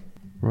roll it again.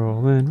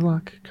 Rolling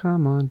luck.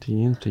 Come on,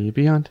 D&D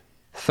Beyond.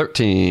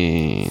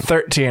 13.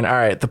 13. All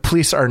right, the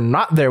police are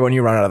not there when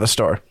you run out of the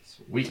store.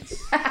 Sweet.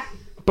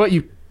 But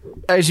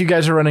as you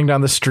guys are running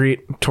down the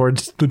street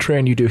towards the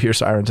train, you do hear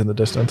sirens in the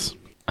distance.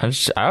 I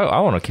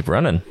want to keep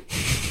running.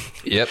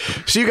 Yep.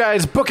 So you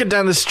guys book it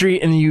down the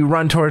street and you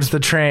run towards the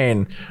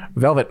train.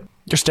 Velvet,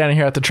 you're standing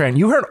here at the train.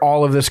 You heard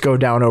all of this go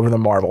down over the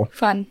marble.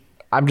 Fun.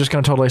 I'm just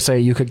going to totally say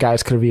you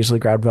guys could have easily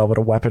grabbed Velvet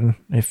a weapon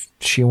if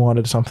she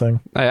wanted something.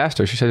 I asked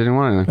her. She said she didn't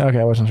want anything. Okay,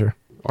 I wasn't sure.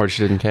 Or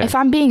she didn't care. If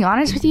I'm being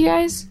honest with you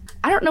guys,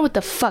 I don't know what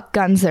the fuck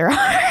guns there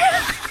are.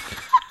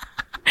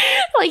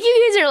 Like,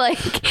 you guys are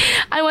like,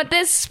 I want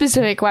this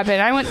specific weapon.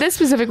 I want this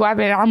specific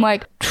weapon. I'm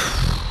like,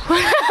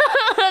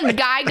 the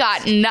guy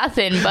got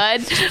nothing,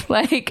 bud.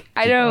 Like,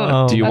 I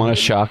don't. Do you want a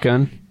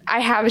shotgun? I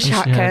have a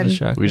shotgun.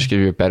 We just give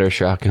you a better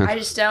shotgun. I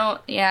just don't.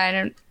 Yeah, I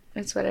don't.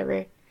 It's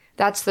whatever.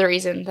 That's the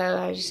reason, though.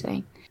 I was just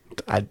saying.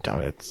 I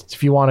don't.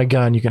 If you want a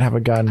gun, you can have a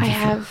gun. I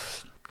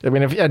have. I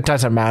mean, it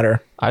doesn't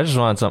matter. I just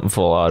want something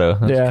full auto.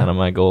 That's Yeah. kind of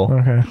my goal.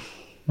 Okay.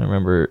 I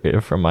remember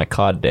it from my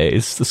COD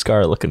days. The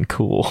Scar looking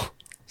cool.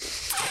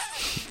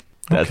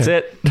 That's Okay.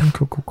 it.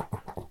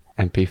 Cool.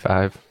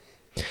 MP5.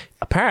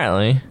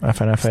 Apparently,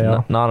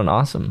 FNFAL. not an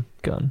awesome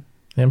gun.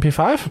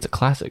 MP5? It's a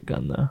classic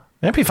gun, though.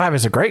 MP5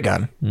 is a great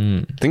gun.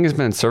 Thing has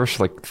been in service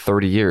for like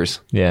 30 years.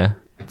 Yeah.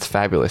 It's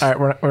fabulous. All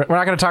right, we're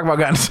not going to talk about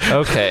guns.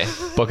 Okay.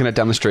 Booking it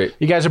down the street.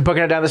 You guys are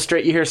booking it down the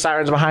street. You hear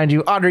sirens behind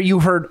you. Audrey, you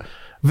heard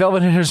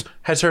Velvet has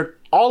heard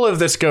all of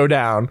this go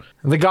down.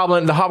 The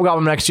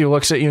hobgoblin next to you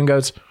looks at you and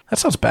goes, "That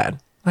sounds bad."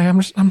 Like, I'm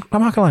not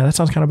gonna lie, that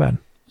sounds kind of bad.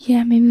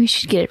 Yeah, maybe we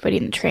should get everybody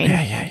in the train. Yeah.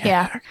 All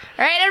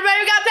right, everybody,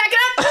 we gotta pack it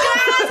up. Come on,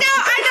 let's go.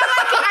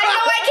 I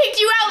know I kicked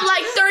you out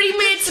like 30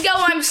 minutes ago.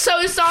 I'm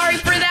so sorry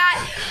for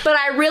that, but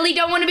I really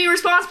don't want to be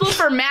responsible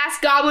for mass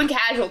goblin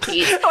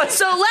casualties.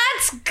 So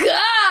let's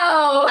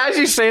go. As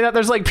you say that,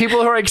 there's like people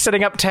who are like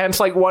setting up tents.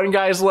 Like one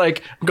guy's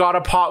like got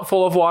a pot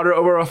full of water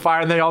over a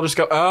fire, and they all just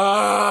go,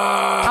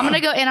 "Ah!" I'm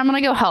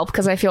gonna go help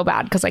because I feel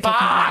bad because I kicked him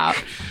out.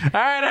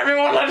 All right,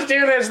 everyone, let's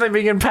do this. They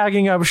begin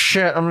packing up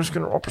shit. I'm just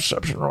gonna roll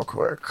perception real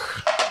quick.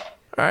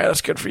 All right,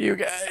 that's good for you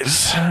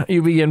guys.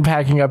 You begin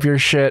packing up your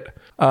shit.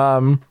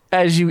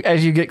 As you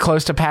get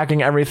close to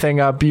packing everything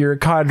up, your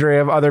cadre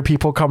of other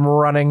people come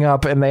running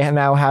up, and they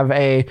now have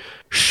a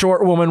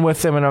short woman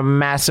with them and a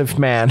massive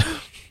man.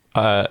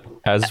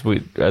 As you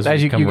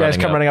guys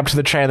come running up to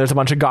the train, there's a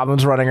bunch of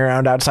goblins running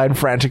around outside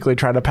frantically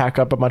trying to pack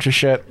up a bunch of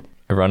shit.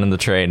 I run in the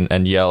train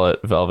and yell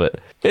at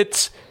Velvet.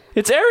 It's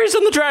Ares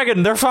and the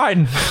dragon. They're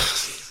fine.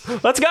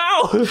 Let's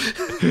go.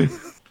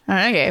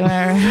 Okay,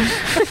 whatever.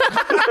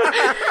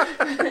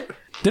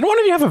 Didn't one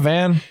of you have a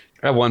van?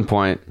 At one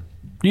point.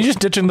 You just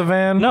ditching the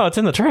van? No, it's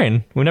in the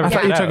train. We never. I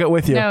thought you took it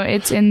with you. No,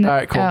 it's in the. All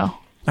right, cool. Oh.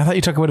 I thought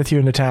you took it with you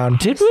into town.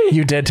 Did we?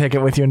 You did take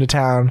it with you into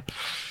town.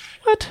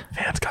 What?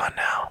 Van's gone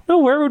now. No,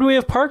 where would we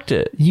have parked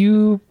it?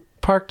 You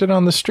parked it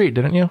on the street,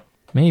 didn't you?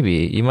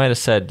 Maybe you might have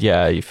said,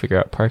 "Yeah, you figure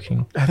out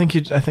parking." I think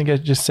I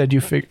just said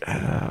you figured.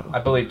 I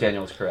believe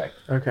Daniel's correct.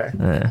 Okay.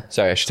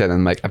 Sorry, I should say that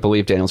on the mic. I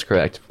believe Daniel's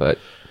correct, but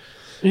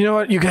You know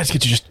what? You guys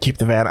get to just keep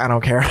the van. I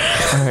don't care.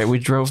 All right, we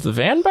drove the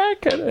van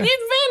back. The van's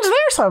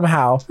there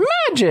somehow.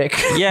 Magic.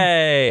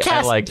 Yay!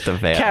 I like the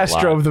van. Cass a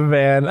lot. drove the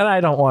van, and I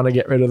don't want to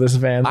get rid of this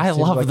van. I Seems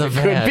love like the it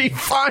van. Could be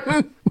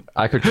fun.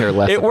 I could care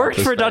less. It about worked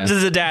this for van.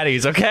 Dungeons and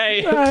Daddies.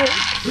 Okay.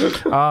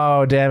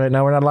 Oh, damn it.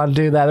 No, we're not allowed to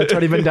do that. That's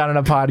already been done in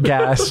a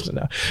podcast.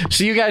 No.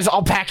 So you guys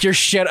all pack your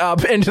shit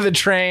up into the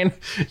train.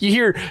 You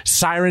hear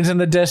sirens in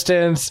the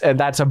distance, and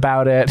that's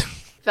about it.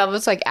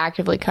 Velvet's like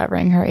actively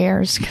covering her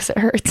ears because it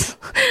hurts.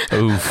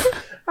 Oof.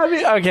 I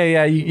mean,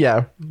 okay,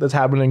 yeah, that's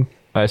happening.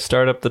 I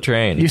start up the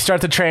train. You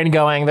start the train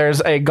going.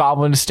 There's a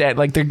goblin stand.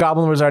 Like the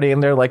goblin was already in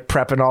there, like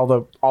prepping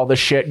all the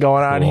shit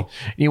going on. Cool.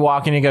 You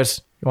walk in. He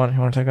goes, "You want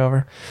to take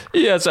over?"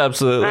 Yes,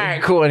 absolutely. All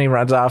right, cool. And he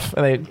runs off.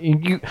 And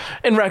you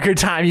in record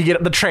time, you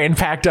get the train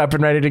packed up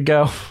and ready to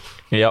go.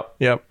 Yep.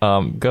 Yep.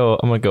 I'm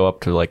gonna go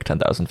up to like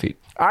 10,000 feet.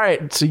 All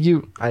right, so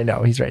I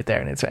know he's right there,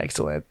 and it's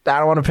excellent. I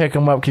don't want to pick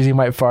him up because he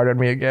might fart on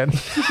me again.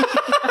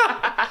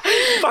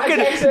 Fucking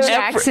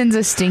Jackson's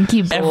a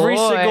stinky boy. every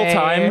single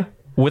time,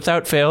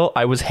 without fail,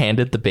 I was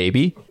handed the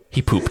baby.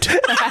 He pooped.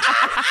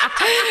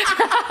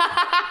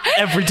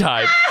 Every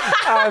time.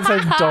 That's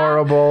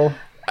adorable.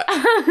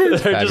 They're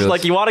just Fabulous.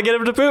 like, you want to get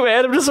him to poop?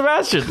 Hand him to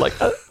Sebastian. Like,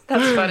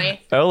 That's funny.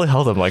 I only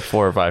held him like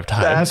 4 or 5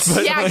 times.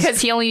 That's- Yeah,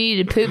 because he only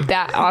needed to poop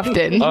that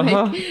often.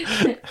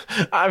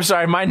 I'm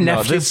sorry, my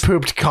nephew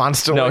pooped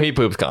constantly. No, he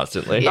poops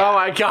constantly. Oh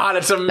my god,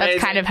 it's amazing. That's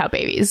kind of how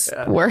babies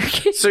work.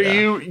 So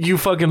you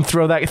fucking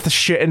throw the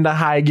shit into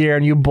high gear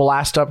and you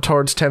blast up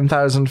towards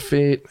 10,000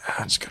 feet.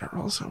 I'm just gonna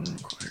roll something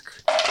real quick.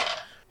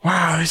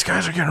 Wow, these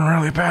guys are getting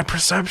really bad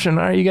perception.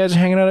 All right, you guys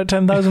hanging out at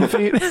 10,000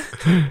 feet?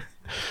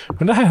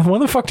 When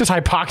the fuck does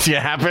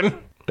hypoxia happen?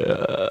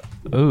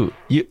 Ooh.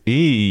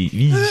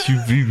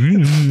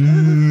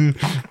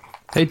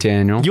 Hey,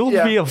 Daniel. You'll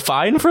Yeah. be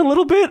fine for a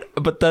little bit,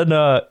 but then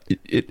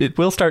it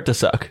will start to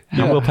suck.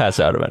 You will pass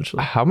out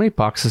eventually. How many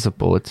boxes of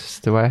bullets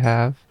do I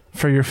have?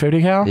 For your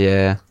 50 cal?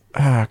 Yeah.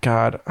 Oh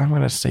god, I'm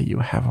gonna say you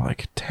have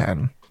like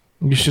 10.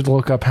 You should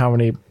look up how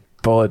many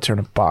bullets are in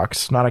a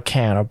box. Not a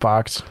can, a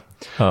box.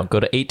 Oh, go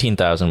to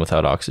 18,000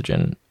 without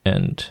oxygen,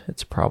 and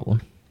it's a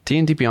problem.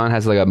 D&D Beyond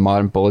has like a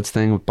modern bullets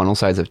thing with bundle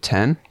size of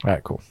 10. All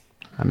right, cool.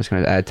 I'm just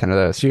going to add 10 of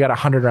those. So you got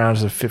 100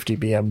 rounds of 50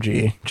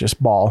 BMG,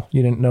 just ball.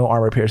 You didn't know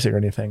armor piercing or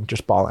anything,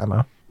 just ball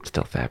ammo.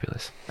 Still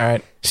fabulous. All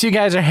right. So you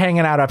guys are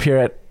hanging out up here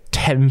at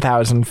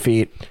 10,000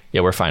 feet.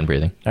 Yeah, we're fine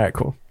breathing. All right,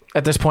 cool.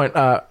 At this point,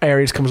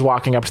 Ares comes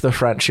walking up to the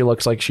front. She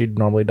looks like she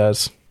normally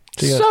does.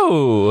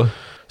 So,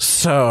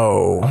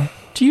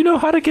 Do you know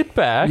how to get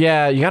back?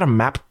 yeah, you got a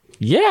map.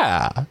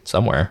 Yeah,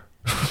 somewhere.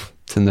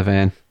 It's in the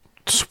van.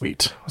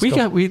 Sweet. We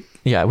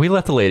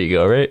let the lady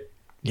go, right?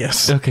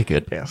 Yes. Okay,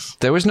 good. Yes.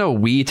 There was no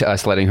we to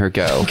us letting her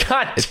go.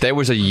 God. If there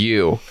was a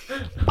you,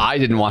 I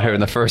didn't want her in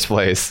the first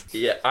place.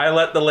 Yeah, I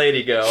let the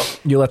lady go.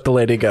 You let the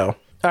lady go.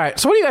 All right.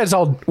 So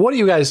what are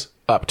you guys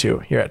up to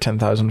here at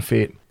 10,000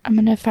 feet? I'm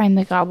going to find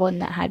the goblin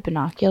that had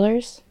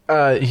binoculars.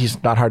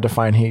 He's not hard to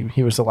find.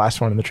 He was the last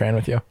one in the train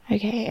with you.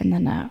 Okay, and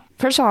then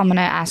first of all, I'm going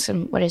to ask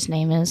him what his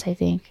name is, I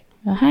think.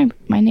 Hi,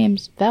 my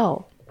name's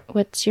Vel.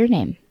 What's your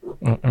name?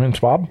 My name's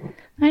Bob.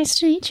 Nice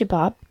to meet you,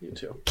 Bob. You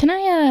too. Can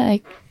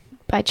I,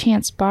 by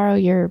chance, borrow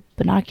your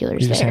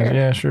binoculars there?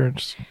 Yeah, sure.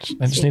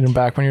 I just need them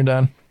back when you're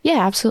done.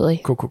 Yeah,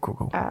 absolutely.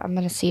 Cool. I'm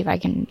going to see if I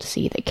can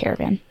see the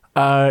caravan.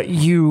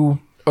 You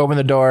open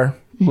the door,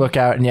 look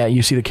out, and yeah,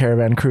 you see the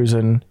caravan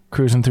cruising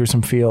through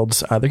some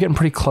fields. They're getting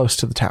pretty close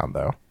to the town,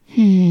 though.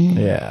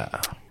 Yeah.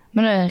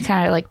 I'm going to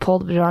kind of like pull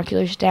the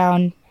binoculars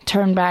down,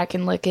 turn back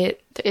and look at...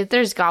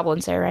 There's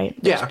goblins there, right?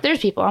 Yeah. There's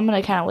people. I'm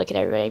going to kind of look at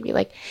everybody and be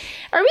like,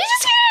 are we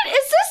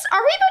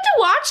about to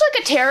watch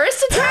like a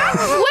terrorist attack?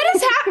 What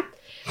is happening?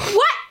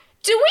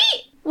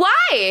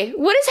 Why?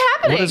 What is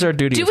happening? What is our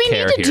duty of care Do we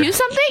need to here? do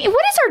something?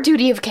 What is our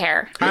duty of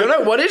care? I don't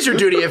know. What is your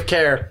duty of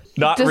care?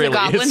 Not Does really. the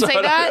goblin So-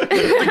 say that?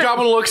 The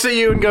goblin looks at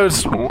you and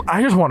goes,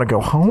 I just want to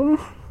go home.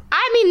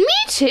 I mean, me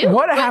too.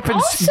 What but happens-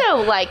 Also,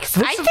 like,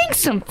 I think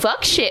some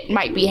fuck shit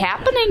might be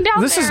happening down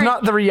there. This is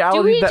not the reality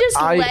Do we that just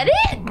I... let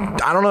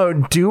it? I don't know.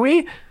 Do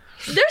we?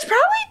 There's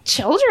probably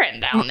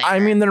children down there. I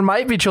mean, there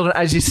might be children.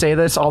 As you say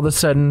this, all of a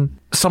sudden,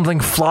 something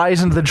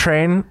flies into the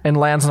train and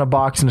lands in a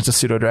box, and it's a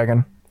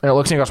pseudo-dragon. And it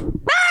looks and goes,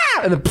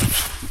 ah! And then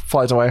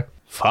flies away.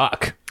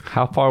 Fuck.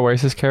 How far away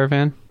is this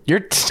caravan?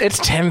 It's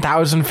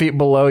 10,000 feet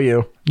below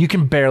you. You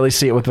can barely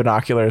see it with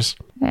binoculars.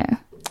 Yeah.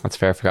 That's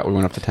fair. I forgot we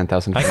went up to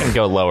 10,000 I feet. can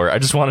go lower. I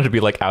just wanted to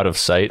be like out of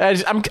sight.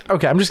 I'm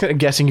just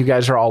guessing you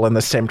guys are all in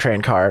the same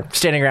train car,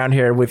 standing around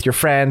here with your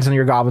friends and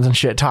your goblins and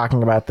shit,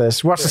 talking about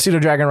this. Watch the pseudo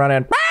dragon run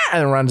in,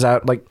 and then runs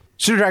out. Like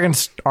pseudo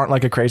dragons aren't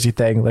like a crazy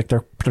thing. Like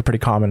they're pretty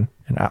common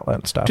in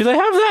Outland and stuff. Do they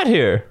have that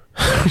here?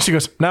 She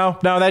goes, no,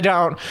 they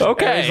don't.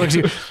 Okay. And he looks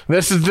at you,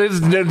 this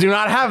do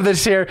not have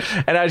this here.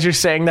 And as you're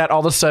saying that, all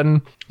of a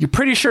sudden, you're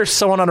pretty sure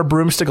someone on a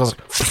broomstick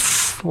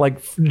goes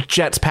like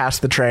jets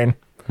past the train.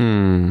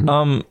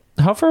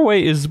 How far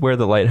away is where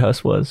the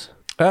lighthouse was?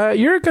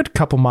 You're a good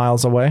couple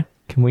miles away.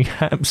 Can we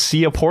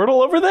see a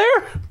portal over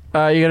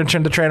there? You gonna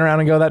turn the train around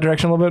and go that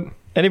direction a little bit?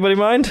 Anybody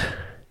mind?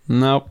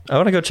 Nope. I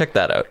want to go check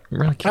that out. I'm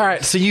really All curious.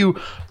 right, so you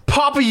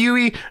pop a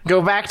Yui,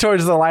 go back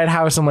towards the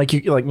lighthouse, and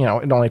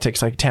it only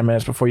takes like 10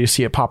 minutes before you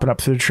see it popping up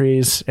through the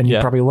trees, and you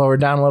Yeah. probably lower it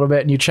down a little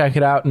bit, and you check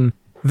it out, and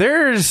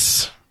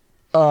there's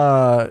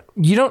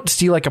you don't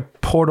see like a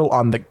portal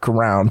on the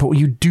ground, but what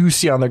you do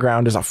see on the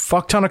ground is a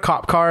fuck ton of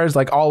cop cars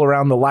like all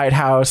around the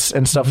lighthouse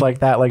and stuff like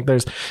that. Like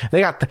they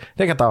got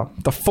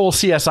the full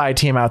CSI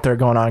team out there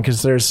going on,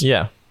 because there's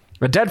Yeah.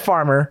 a dead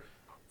farmer,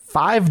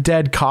 5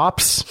 dead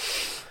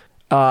cops,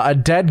 a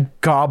dead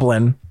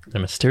goblin, A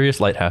mysterious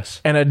lighthouse.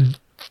 and a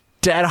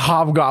dead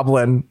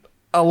hobgoblin,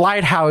 a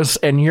lighthouse,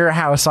 and your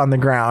house on the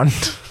ground.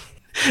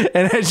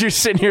 And as you're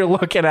sitting here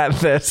looking at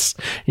this,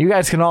 you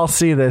guys can all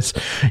see this.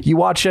 You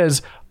watch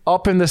as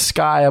up in the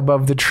sky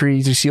above the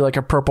trees, you see like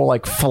a purple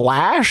like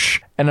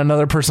flash, and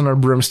another person on a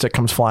broomstick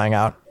comes flying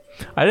out.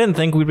 I didn't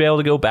think we'd be able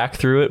to go back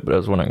through it, but I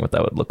was wondering what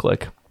that would look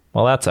like.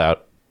 Well, that's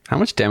out. How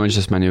much damage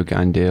does my new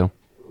gun do?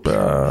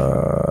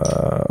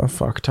 A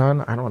fuck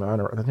ton? I don't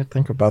know. I didn't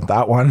think about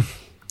that one.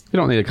 You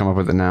don't need to come up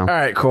with it now. All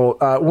right, cool.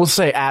 We'll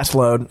say ass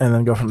load and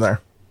then go from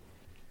there.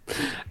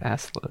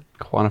 Ass load.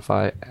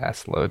 Quantify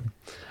ass load.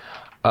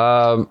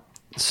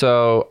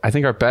 So I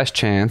think our best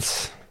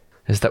chance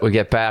is that we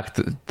get back,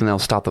 then they'll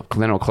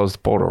then it'll close the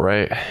portal,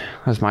 right?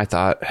 That's my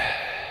thought. I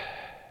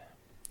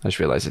just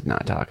realized it's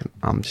not talking.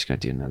 I'm just gonna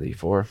do another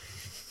E4.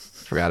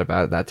 Forgot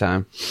about it that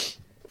time.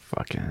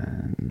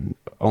 Fucking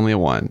only a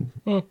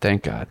 1.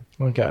 Thank God.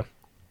 Okay.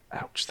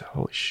 Ouch!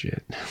 Holy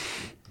shit.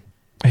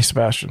 Hey,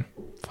 Sebastian.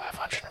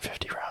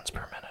 550 rounds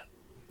per minute.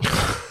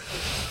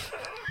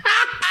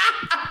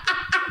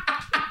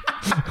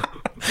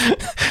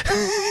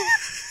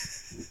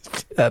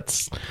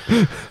 That's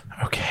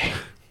okay.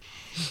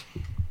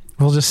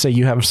 We'll just say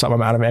you have some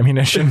amount of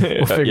ammunition.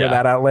 We'll figure Yeah.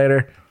 that out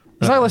later.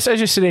 Silas, as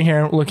you're sitting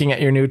here looking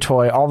at your new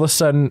toy, all of a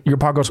sudden your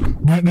paw goes.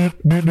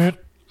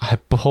 I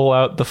pull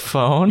out the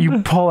phone.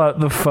 You pull out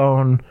the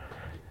phone.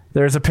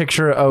 There's a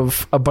picture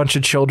of a bunch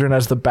of children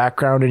as the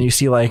background, and you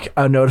see like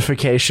a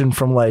notification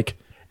from like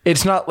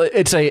it's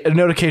a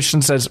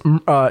notification that says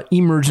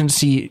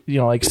emergency,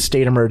 like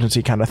state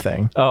emergency kind of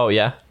thing. Oh,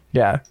 yeah.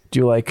 Yeah. Do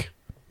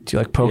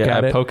you poke Yeah,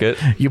 at I it? poke it.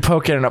 You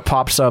poke it and it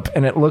pops up,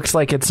 and it looks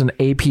like it's an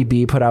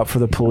APB put out for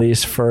the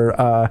police for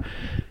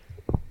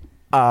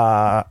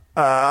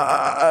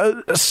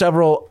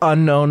several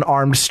unknown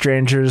armed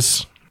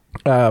strangers,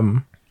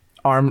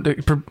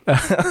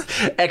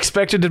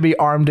 expected to be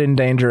armed and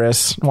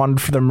dangerous,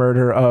 wanted for the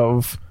murder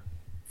of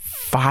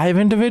 5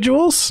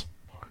 individuals.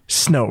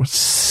 No,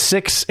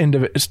 6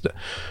 individuals.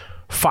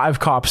 5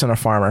 cops and a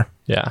farmer.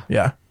 Yeah.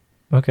 Yeah.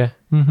 Okay.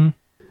 Mm-hmm.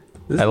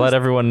 I let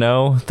everyone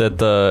know that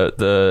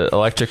the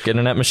electric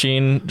internet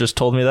machine just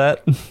told me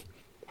that.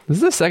 This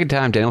is the second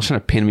time Daniel's trying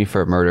to pin me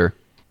for a murder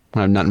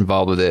when I'm not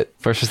involved with it.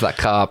 First was that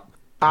cop.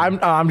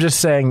 I'm just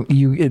saying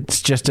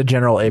it's just a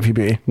general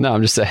APB. No,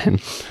 I'm just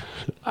saying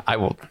I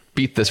will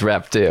beat this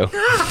rep too. So you guys,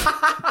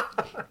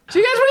 what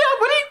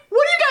are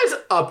you guys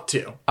up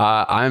to?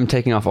 I'm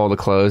taking off all the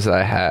clothes that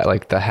I had,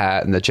 like the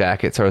hat and the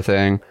jacket sort of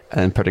thing, and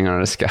then putting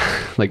on a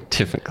like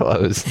different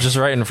clothes. Just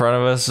right in front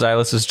of us,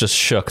 Silas is just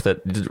shook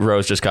that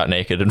Rose just got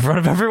naked in front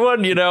of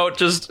everyone.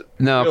 Just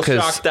No, real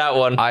because shocked that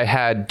one. I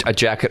had a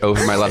jacket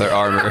over my leather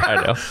armor.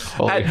 I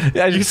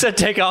know. You said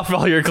take off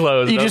all your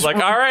clothes. You And I was just-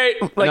 like, all right.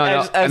 Like, no,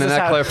 as and then this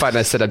I clarified and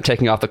I said I'm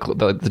taking off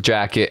the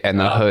jacket and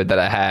the hood that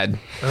I had.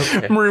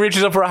 Marie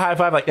reaches up for a high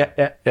five, like,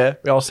 yeah.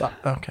 We all saw.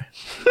 Okay.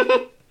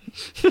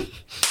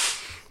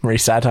 Marie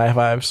sad high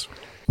fives.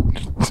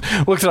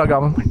 Looks at our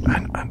goblin.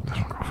 Like, I don't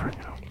go for it,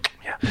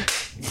 Yeah.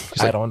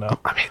 I don't know.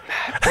 I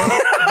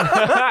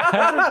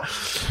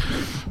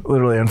mean,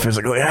 Literally and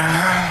physically. So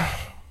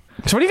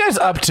what are you guys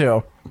up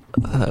to?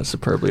 That's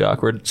superbly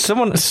awkward.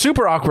 Someone,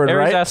 Super awkward,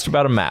 Aries right? asked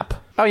about a map.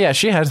 Oh yeah,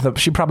 she has the.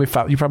 She probably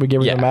found. You probably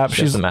gave her Yeah, the map.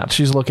 she has the map.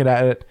 She's looking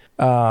at it.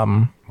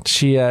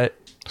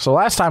 So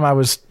last time I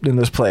was in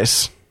this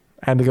place,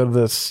 I had to go to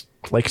this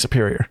Lake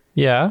Superior.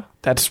 Yeah.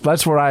 That's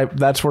where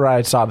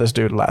I saw this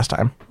dude last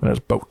time in his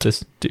boat.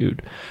 This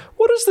dude.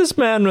 What does this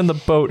man in the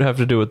boat have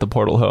to do with the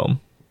portal home?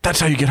 That's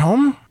how you get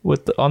home?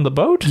 On the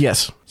boat?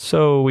 Yes.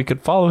 So we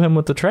could follow him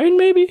with the train,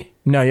 maybe?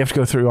 No, you have to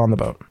go through on the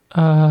boat.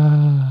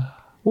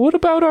 What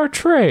about our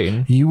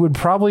train? You would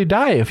probably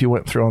die if you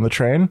went through on the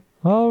train.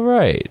 All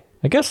right.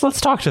 I guess let's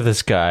talk to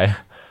this guy. I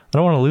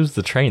don't want to lose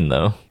the train,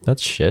 though.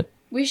 That's shit.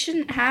 We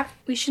shouldn't have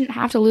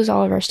to lose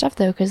all of our stuff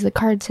though, because the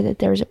card said that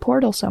there was a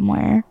portal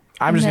somewhere.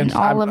 I'm just and gonna-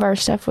 then all I'm- of our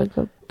stuff would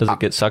go. Does it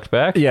get sucked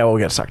back? Yeah, we'll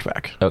get sucked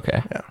back.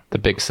 Okay. the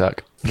big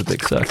suck. The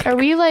big suck. Are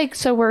we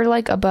so we're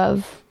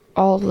above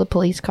all of the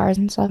police cars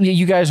and stuff? Yeah,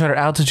 you guys are at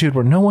altitude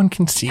where no one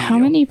can see How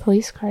you. many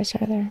police cars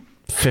are there?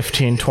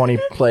 15, 20,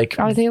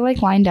 Are they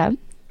lined up?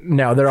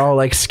 no, they're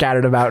all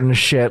scattered about and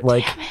shit.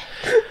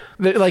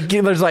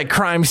 There's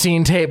crime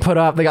scene tape put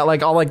up. They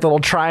got all little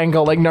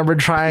triangle, numbered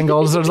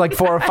triangles. There's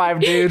 4 or 5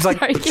 dudes Sorry,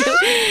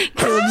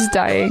 Caleb's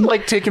dying.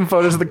 taking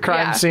photos of the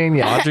crime Yeah. scene.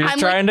 Yeah. Audrey's I'm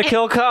trying to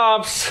kill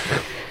cops.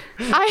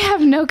 I have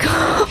no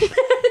comment.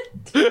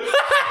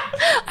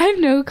 I have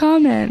no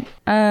comment.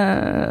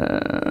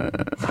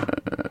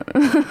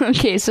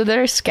 Okay, so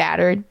they're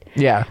scattered.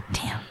 Yeah.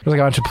 Damn. There's a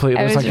bunch of police.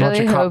 I There's was a bunch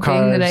really of cop hoping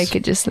cars. that I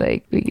could just we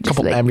could just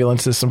couple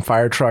ambulances, some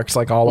fire trucks,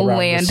 all around.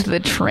 land this. the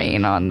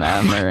train on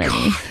them or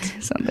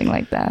something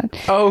like that.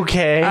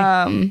 Okay.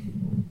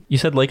 You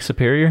said Lake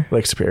Superior?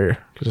 Lake Superior,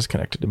 because it's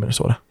connected to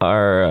Minnesota.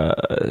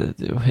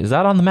 Is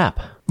that on the map?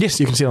 Yes,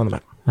 you can see it on the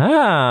map.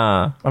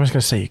 Ah. I'm just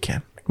going to say you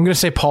can. I'm going to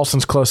say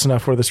Paulson's close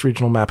enough where this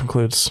regional map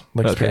includes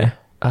Lake Okay.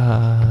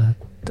 Superior.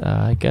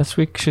 I guess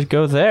we should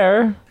go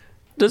there.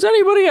 Does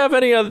anybody have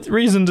any other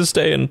reason to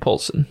stay in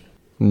Polson?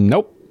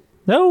 Nope.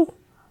 No?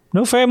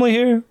 No family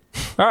here?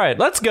 All right,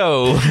 let's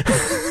go.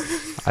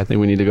 I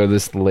think we need to go to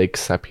this Lake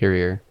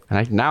Superior.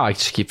 And now I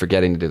just keep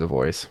forgetting to do the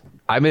voice.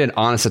 I made an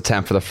honest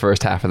attempt for the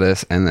first half of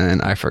this, and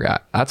then I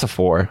forgot. That's a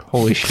 4.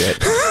 Holy shit.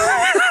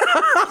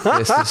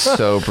 This is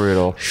so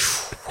brutal.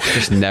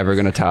 Just never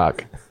gonna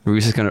talk.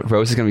 Rose is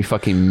gonna be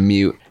fucking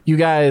mute. You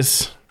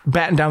guys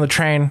batten down the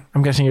train.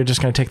 I'm guessing you're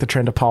just going to take the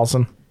train to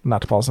Paulson.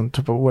 Not to Paulson,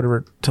 to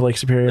whatever, to Lake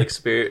Superior. Lake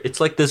Superior. It's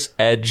this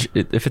edge.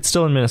 If it's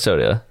still in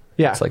Minnesota,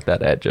 Yeah. it's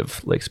that edge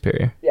of Lake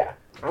Superior. Yeah.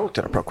 I looked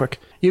it up real quick.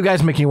 You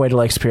guys making your way to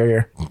Lake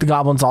Superior. The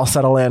goblins all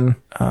settle in.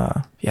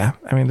 Yeah,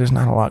 I mean, there's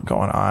not a lot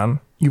going on.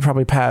 You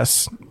probably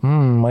pass...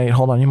 wait,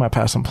 hold on. You might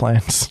pass some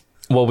planes.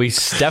 Well, we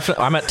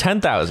definitely... I'm at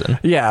 10,000.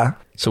 Yeah.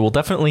 So we'll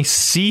definitely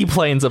see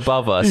planes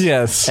above us.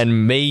 Yes.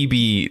 And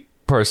maybe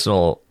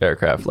personal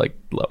aircraft,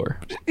 lower.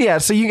 Yeah,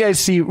 so you guys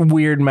see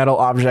weird metal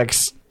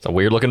objects, It's a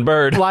weird-looking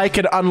bird. like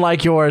and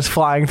unlike yours,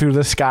 flying through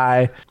the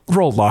sky.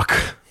 Roll luck.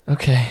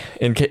 Okay.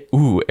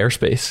 Ooh,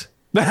 airspace.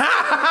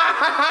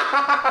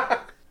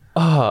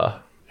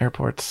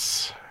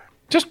 Airports.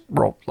 Just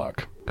roll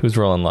luck. Who's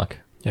rolling luck?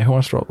 Yeah, who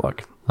wants to roll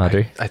luck?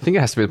 Audrey? I think it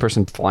has to be the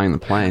person flying the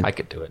plane. I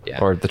could do it, yeah.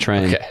 Or the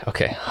train.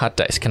 Okay. Hot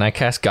dice. Can I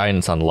cast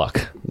guidance on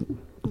luck?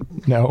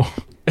 No.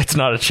 It's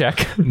not a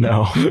check.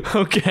 No.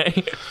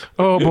 Okay.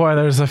 Oh boy,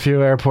 there's a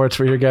few airports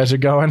where you guys are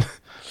going.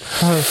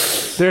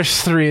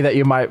 There's 3 that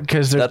you might,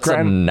 because there's That's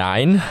a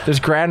 9. there's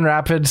Grand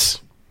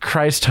Rapids,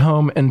 Christ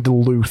Home, and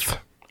Duluth.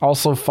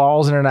 Also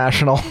Falls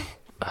International.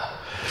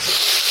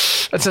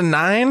 That's a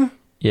 9.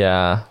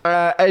 Yeah.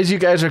 As you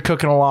guys are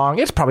cooking along,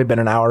 it's probably been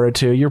an hour or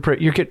two. You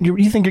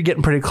think you're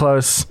getting pretty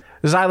close.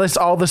 Xylus,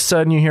 all of a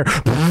sudden you hear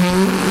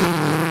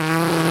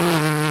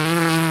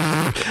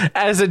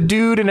as a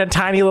dude in a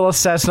tiny little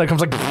Cessna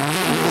comes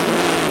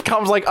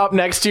up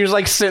next to you,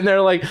 he's sitting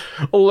there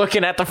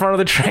looking at the front of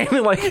the train,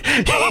 and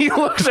he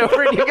looks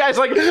over and you guys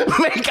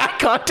make eye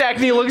contact,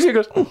 and he looks at you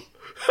and goes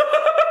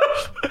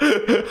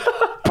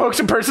pokes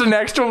a person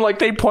next to him,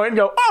 they point and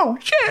go, oh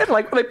shit,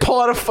 they pull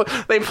out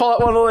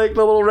one of the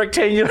little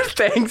rectangular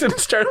things and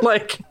start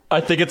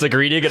I think it's a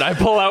greeting, and I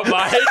pull out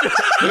mine.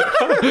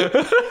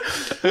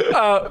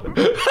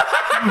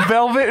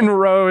 Velvet and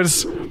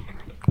Rose,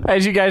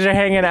 as you guys are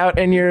hanging out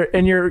in your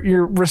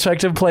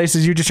respective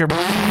places, you just hear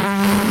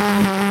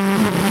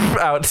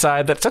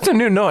outside. That's a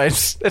new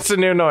noise. It's a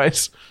new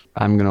noise.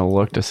 I'm gonna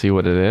look to see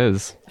what it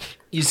is.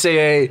 You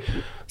say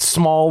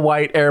small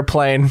white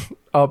airplane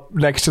up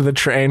next to the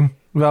train.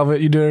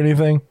 Velvet, you do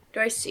anything? Do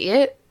I see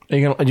it?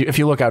 If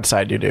you look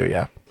outside, you do,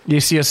 yeah. You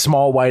see a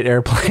small white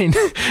airplane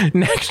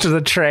next to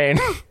the train,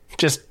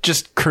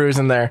 just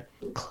cruising there.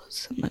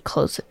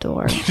 Close the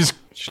door. Just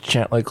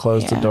gently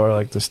close the door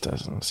like, this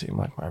doesn't seem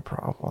like my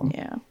problem.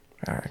 Yeah.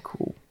 All right,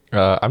 cool.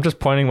 I'm just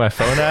pointing my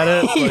phone at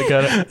it.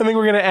 I think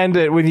we're gonna end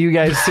it with you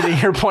guys sitting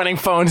here pointing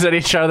phones at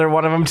each other.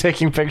 One of them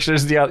taking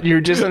pictures. The other,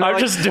 you're just. I'm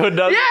just doing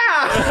nothing.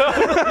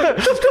 Yeah.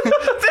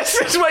 This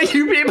is what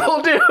you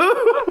people do.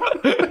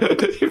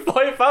 You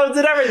point phones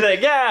and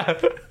everything. Yeah.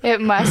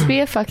 It must be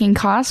a fucking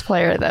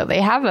cosplayer, though.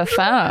 They have a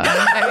phone.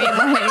 I mean,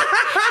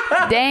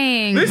 like,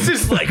 dang. This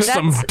is like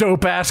some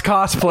dope ass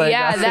cosplay.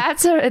 Yeah,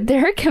 guys.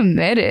 they're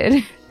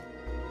committed.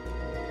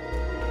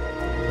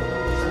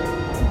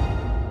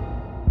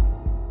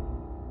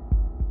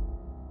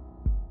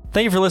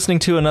 Thank you for listening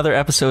to another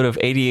episode of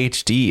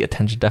ADHD,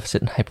 Attention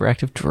Deficit and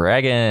Hyperactive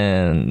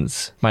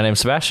Dragons. My name's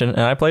Sebastian,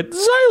 and I played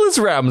Silas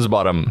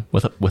Ramsbottom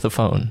with a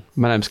phone.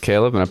 My name's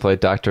Caleb, and I play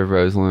Dr.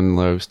 Rosalind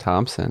Rose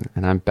Thompson,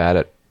 and I'm bad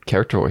at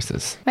character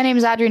voices. My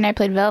name's Audrey, and I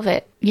played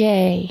Velvet.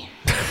 Yay.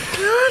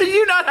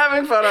 You're not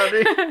having fun,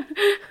 Audrey.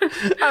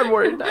 I'm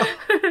worried now.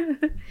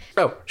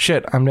 Oh,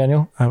 shit. I'm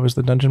Daniel. I was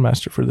the dungeon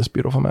master for this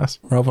beautiful mess.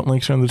 Relevant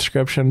links are in the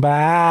description.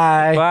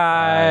 Bye.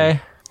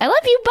 Bye. I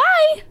love you.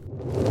 Bye.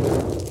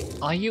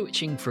 Are you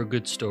itching for a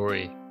good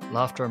story?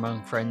 Laughter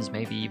among friends,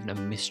 maybe even a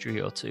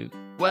mystery or two?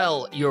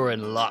 Well, you're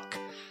in luck.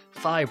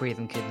 Fire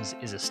Breathing Kittens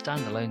is a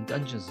standalone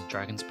Dungeons &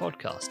 Dragons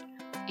podcast.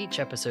 Each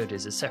episode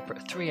is a separate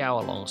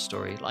 3-hour-long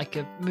story, like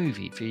a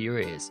movie for your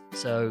ears,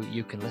 so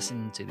you can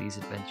listen to these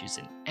adventures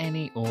in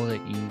any order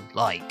you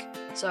like.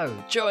 So,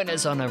 join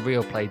us on a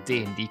real play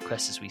D&D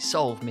quest as we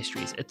solve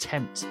mysteries,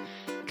 attempt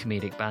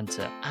comedic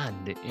banter,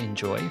 and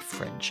enjoy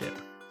friendship.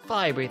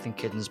 Fire Breathing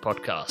Kittens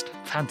podcast.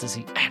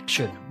 Fantasy,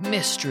 action,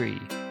 mystery,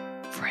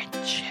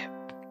 friendship.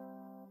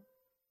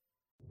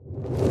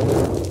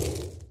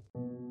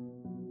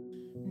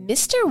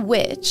 Mr.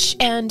 Witch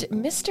and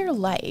Mr.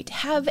 Light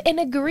have an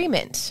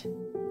agreement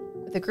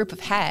with a group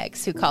of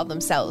hags who call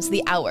themselves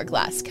the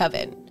Hourglass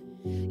Coven.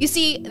 You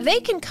see,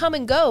 they can come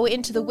and go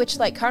into the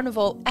Witchlight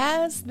Carnival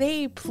as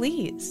they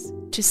please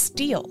to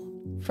steal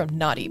from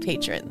naughty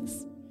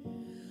patrons.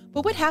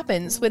 But what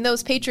happens when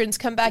those patrons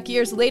come back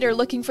years later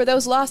looking for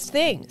those lost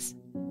things?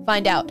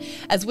 Find out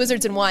as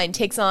Wizards and Wine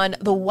takes on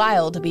The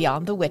Wild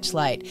Beyond the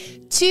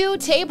Witchlight. 2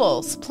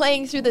 tables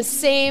playing through the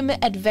same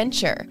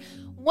adventure.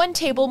 One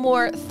table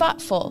more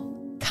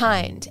thoughtful,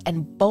 kind,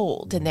 and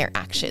bold in their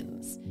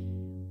actions.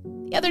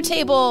 The other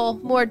table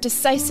more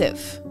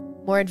decisive,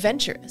 more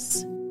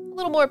adventurous, a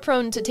little more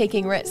prone to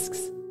taking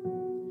risks.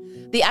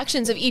 The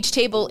actions of each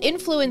table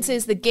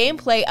influences the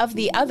gameplay of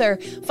the other.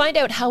 Find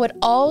out how it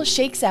all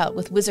shakes out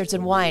with Wizards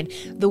and Wine,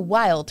 The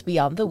Wild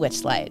Beyond the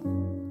Witchlight.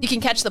 You can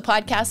catch the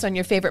podcast on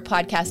your favorite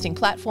podcasting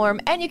platform,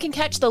 and you can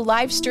catch the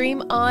live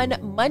stream on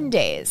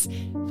Mondays.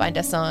 Find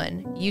us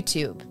on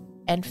YouTube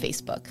and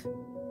Facebook.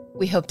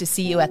 We hope to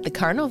see you at the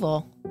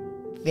carnival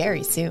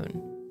very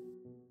soon.